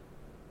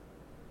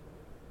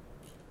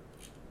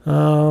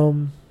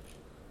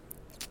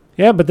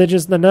 Yeah, but they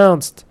just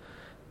announced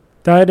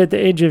died at the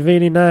age of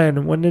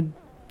 89. When did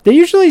they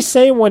usually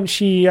say when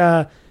she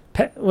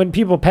when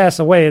people pass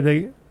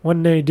away?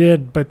 When they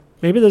did, but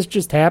maybe this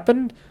just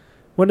happened.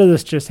 When did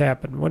this just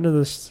happen? When did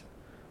this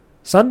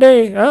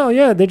Sunday? Oh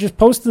yeah, they just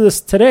posted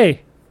this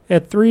today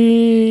at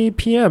 3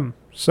 p.m.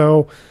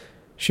 So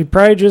she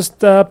probably just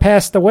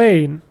passed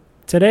away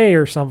today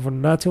or something,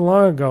 not too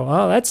long ago.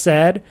 Oh, that's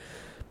sad.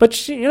 But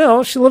she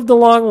lived a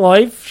long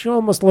life. She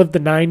almost lived to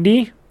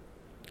 90.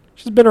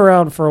 She's been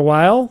around for a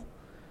while.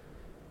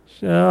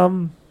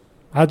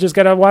 I just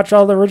got to watch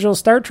all the original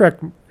Star Trek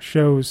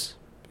shows.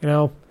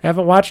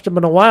 Haven't watched them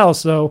in a while,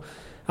 so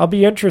I'll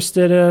be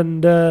interested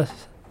in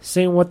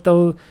seeing what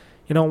those,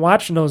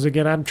 watching those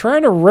again. I'm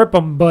trying to rip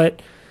them,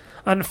 but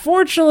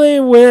unfortunately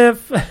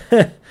with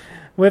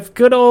with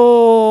good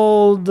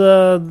old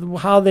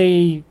how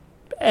they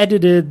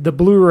edited the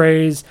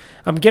Blu-rays,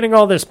 I'm getting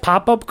all this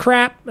pop-up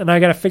crap, and I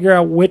got to figure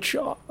out which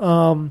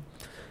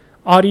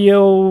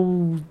audio,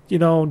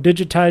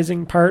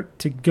 digitizing part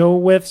to go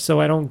with,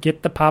 so I don't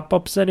get the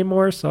pop-ups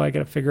anymore. So I got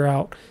to figure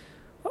out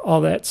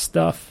all that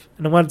stuff.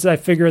 And once I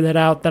figure that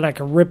out, then I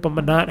can rip them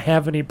and not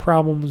have any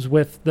problems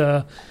with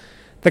the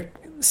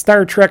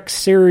Star Trek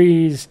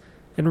series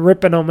and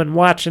ripping them and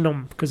watching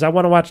them, because I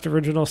want to watch the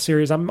original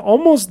series. I'm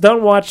almost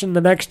done watching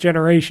The Next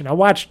Generation.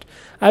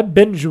 I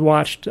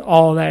binge-watched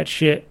all that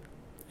shit,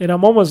 and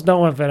I'm almost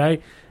done with it. I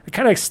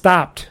kind of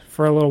stopped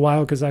for a little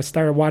while because I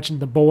started watching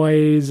The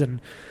Boys and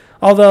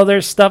all the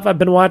other stuff. I've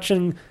been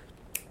watching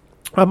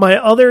on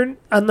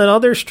the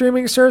other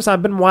streaming service.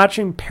 I've been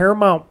watching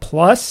Paramount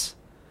Plus.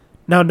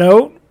 Now,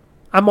 note,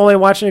 I'm only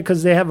watching it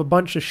because they have a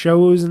bunch of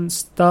shows and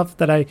stuff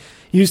that I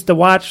used to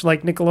watch,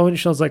 like Nickelodeon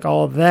shows, like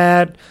all of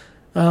that.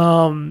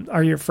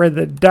 Are You Afraid of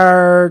the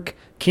Dark?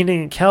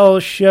 Kenan and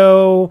Kel's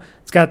show.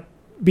 It's got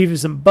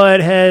Beavis and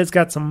Butthead. It's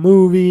got some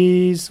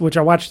movies, which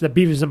I watched the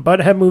Beavis and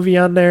Butthead movie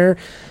on there,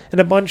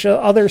 and a bunch of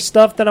other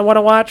stuff that I want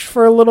to watch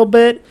for a little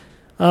bit.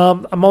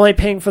 I'm only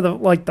paying for the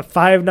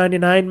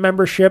 $5.99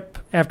 membership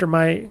after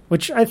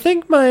which I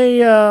think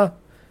my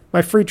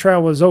free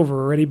trial was over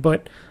already,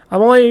 but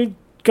I'm only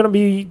going to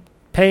be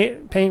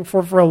paying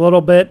for a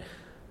little bit.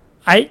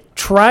 I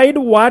tried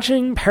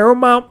watching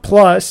Paramount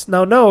Plus.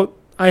 Now, note,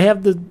 I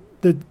have the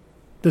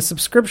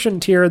subscription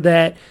tier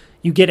that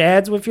you get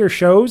ads with your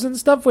shows and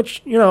stuff,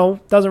 which,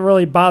 doesn't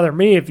really bother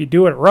me if you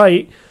do it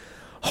right.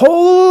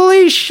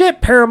 Holy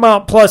shit,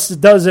 Paramount Plus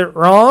does it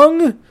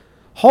wrong.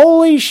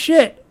 Holy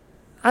shit.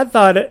 I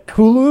thought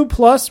Hulu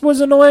Plus was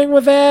annoying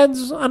with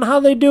ads on how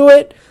they do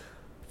it.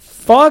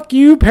 Fuck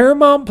you,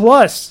 Paramount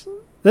Plus.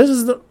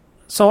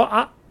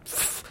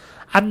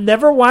 I'm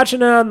never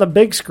watching it on the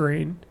big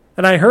screen.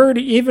 And I heard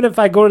even if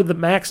I go to the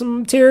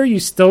maximum tier, you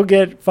still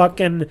get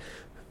fucking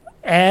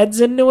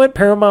ads into it.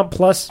 Paramount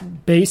Plus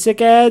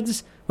basic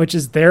ads, which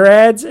is their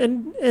ads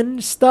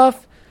and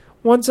stuff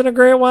once in a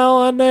great while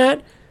on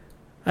that.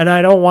 And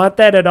I don't want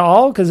that at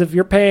all, because if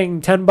you're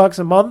paying $10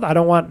 a month, I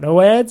don't want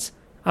no ads.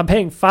 I'm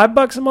paying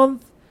 $5 a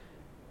month.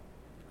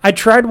 I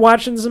tried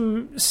watching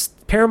some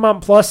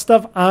Paramount Plus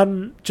stuff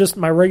on just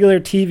my regular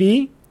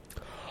TV.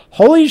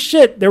 Holy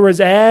shit, there was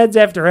ads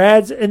after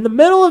ads in the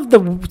middle of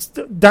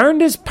the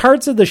darndest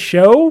parts of the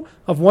show,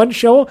 of one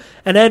show,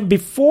 and then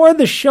before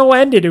the show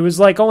ended, it was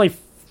like only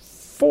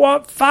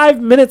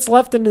 5 minutes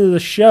left into the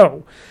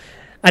show.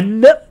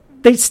 And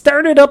they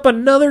started up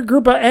another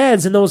group of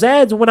ads, and those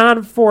ads went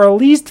on for at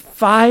least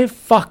 5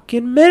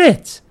 fucking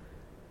minutes.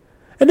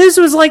 And this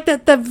was like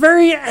at the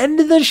very end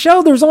of the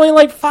show. There was only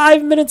like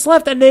 5 minutes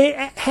left, and they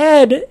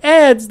had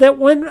ads that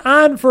went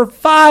on for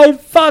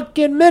 5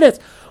 fucking minutes.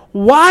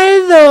 Why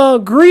the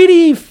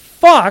greedy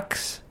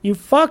fucks, you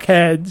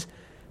fuckheads,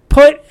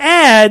 put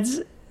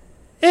ads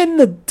in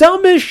the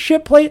dumbest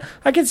shit place?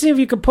 I can see if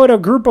you could put a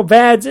group of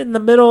ads in the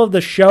middle of the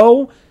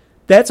show.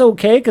 That's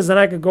okay, because then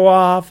I could go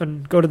off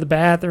and go to the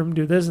bathroom,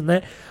 do this and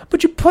that.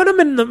 But you put them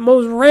in the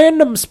most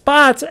random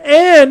spots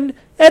and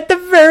at the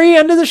very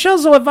end of the show.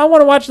 So if I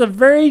want to watch the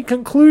very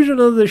conclusion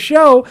of the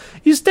show,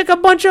 you stick a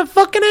bunch of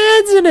fucking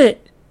ads in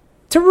it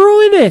to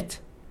ruin it.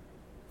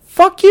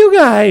 Fuck you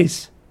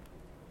guys.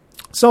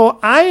 So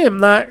I am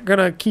not going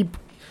to keep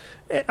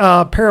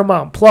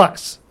Paramount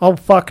Plus. Oh,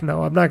 fuck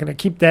no. I'm not going to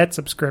keep that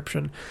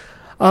subscription.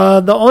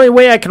 The only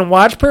way I can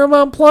watch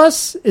Paramount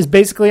Plus is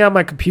basically on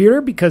my computer,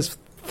 because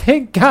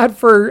thank God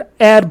for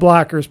ad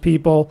blockers,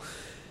 people.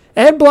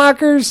 Ad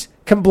blockers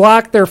can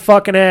block their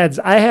fucking ads.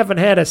 I haven't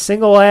had a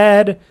single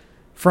ad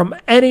from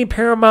any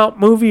Paramount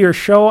movie or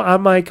show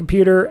on my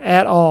computer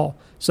at all.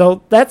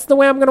 So that's the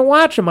way I'm going to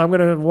watch them. I'm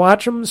going to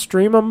watch them,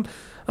 stream them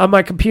on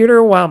my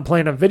computer while I'm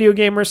playing a video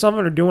game or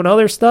something or doing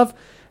other stuff,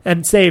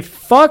 and say,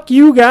 fuck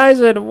you guys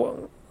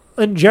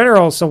in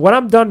general. So when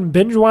I'm done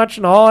binge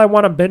watching all I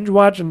want to binge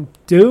watch and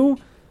do,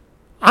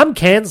 I'm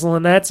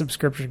canceling that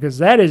subscription, because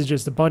that is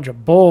just a bunch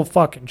of bull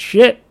fucking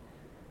shit.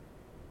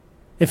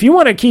 If you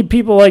want to keep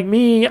people like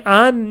me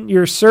on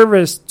your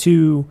service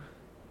to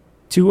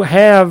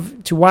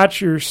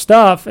watch your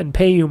stuff and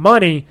pay you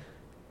money,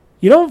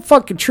 you don't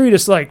fucking treat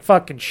us like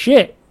fucking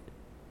shit.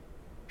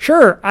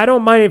 Sure, I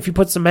don't mind if you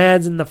put some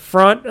ads in the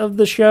front of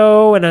the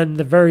show and in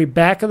the very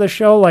back of the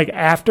show, like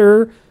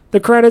after the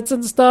credits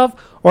and stuff,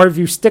 or if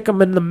you stick them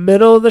in the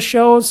middle of the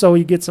show so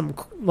you get some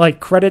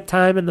like credit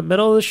time in the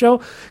middle of the show,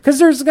 because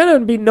there's going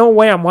to be no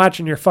way I'm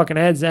watching your fucking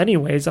ads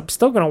anyways. I'm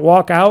still going to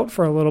walk out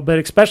for a little bit,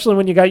 especially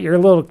when you got your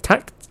little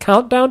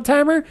countdown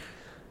timer.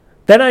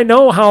 Then I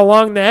know how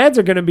long the ads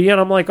are going to be,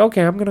 and I'm like,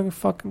 okay, I'm going to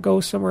fucking go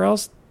somewhere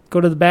else,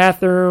 go to the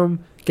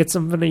bathroom, get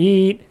something to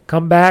eat,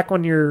 come back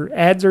when your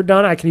ads are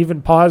done. I can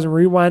even pause and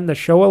rewind the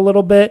show a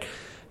little bit.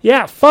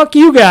 Yeah, fuck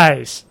you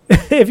guys.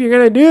 If you're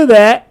going to do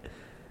that,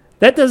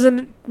 that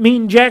doesn't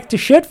mean jack to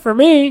shit for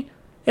me.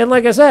 And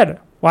like I said,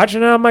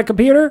 watching it on my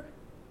computer,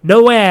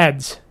 no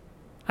ads.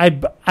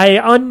 I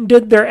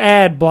undid their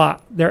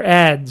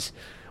ads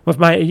with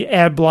my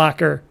ad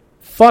blocker.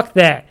 Fuck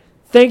that.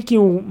 Thank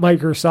you,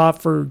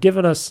 Microsoft, for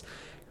giving us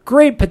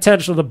great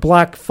potential to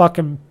block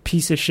fucking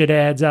piece of shit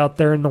ads out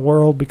there in the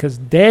world, because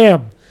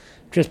damn,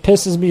 it just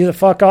pisses me the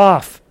fuck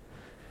off.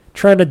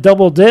 Trying to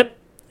double dip,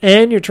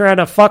 and you're trying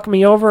to fuck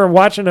me over and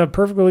watching a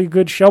perfectly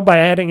good show by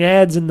adding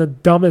ads in the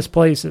dumbest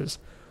places.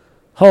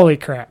 Holy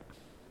crap.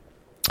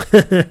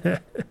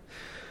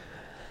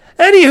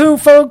 Anywho,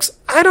 folks,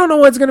 I don't know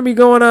what's going to be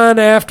going on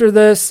after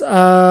this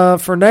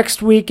for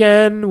next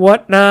weekend,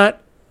 whatnot.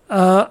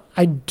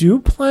 I do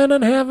plan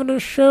on having a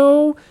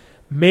show.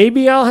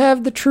 Maybe I'll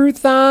have the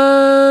Truth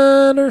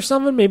on or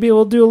something. Maybe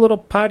we'll do a little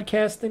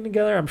podcasting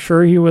together. I'm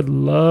sure he would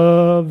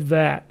love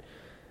that.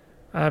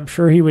 I'm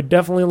sure he would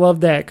definitely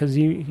love that, because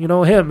you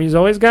know him. He's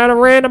always got a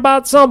rant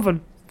about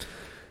something.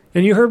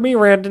 And you heard me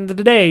ranting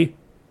today.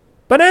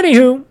 But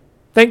anywho,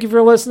 thank you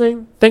for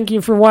listening. Thank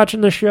you for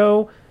watching the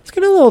show. It's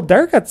getting a little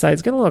dark outside.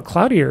 It's getting a little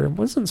cloudier. It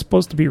wasn't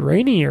supposed to be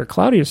rainy or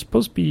cloudy. It was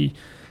supposed to be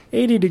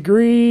 80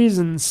 degrees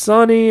and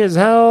sunny as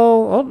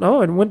hell. Oh,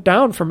 no, it went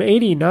down from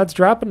 80. Now it's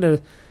dropping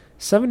to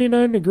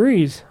 79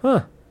 degrees.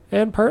 Huh.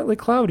 And partly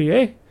cloudy,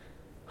 eh?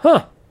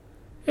 Huh.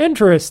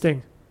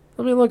 Interesting.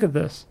 Let me look at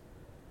this.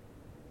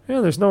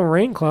 Yeah, there's no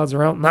rain clouds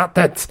around. Not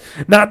that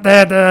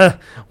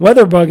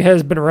WeatherBug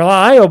has been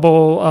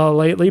reliable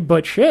lately,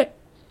 but shit.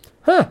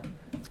 Huh.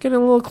 It's getting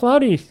a little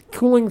cloudy.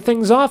 Cooling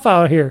things off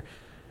out here.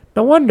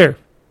 No wonder.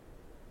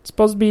 It's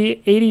supposed to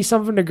be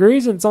 80-something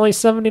degrees, and it's only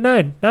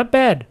 79. Not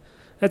bad.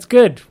 That's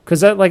good.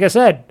 Because, like I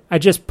said, I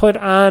just put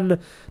on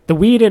the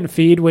weed in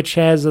feed, which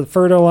has the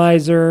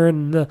fertilizer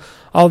and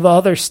all the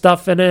other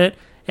stuff in it.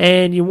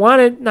 And you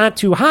want it not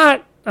too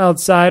hot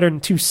outside or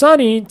too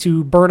sunny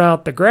to burn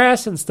out the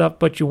grass and stuff,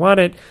 but you want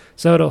it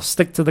so it'll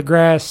stick to the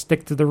grass,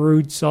 stick to the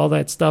roots, all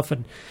that stuff.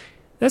 And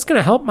that's going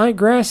to help my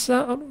grass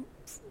out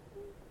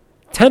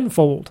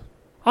tenfold.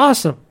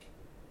 Awesome.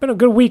 Been a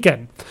good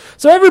weekend.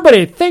 So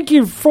everybody, thank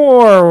you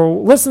for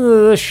listening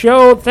to the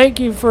show. Thank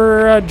you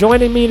for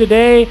joining me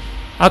today.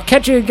 I'll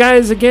catch you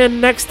guys again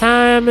next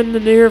time in the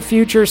near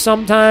future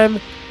sometime.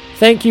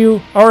 Thank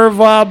you. Au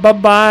revoir.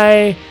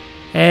 Bye-bye.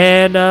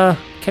 And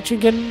catch you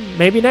again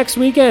maybe next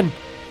weekend.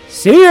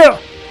 See ya!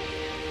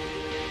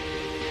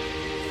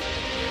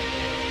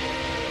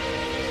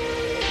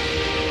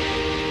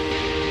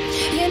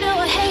 You know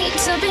I hate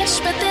to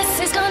bitch, but this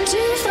has gone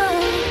too far.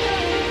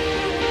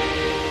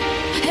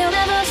 He'll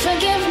never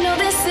forgive, no,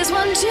 this is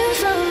one too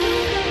far.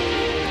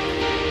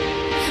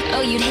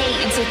 Oh, you'd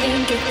hate to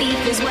think a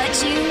thief is what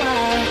you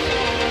are.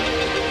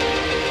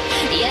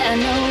 Yeah, I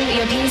know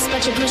you're peace,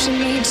 but you're pushing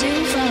me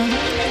too far.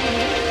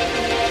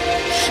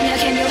 Now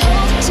can you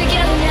hold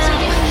together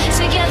now?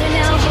 Together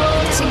now,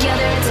 hold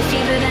together. It's a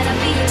fever that I'm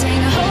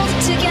beating. Hold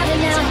together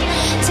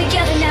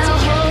now,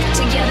 hold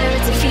together.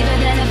 It's a fever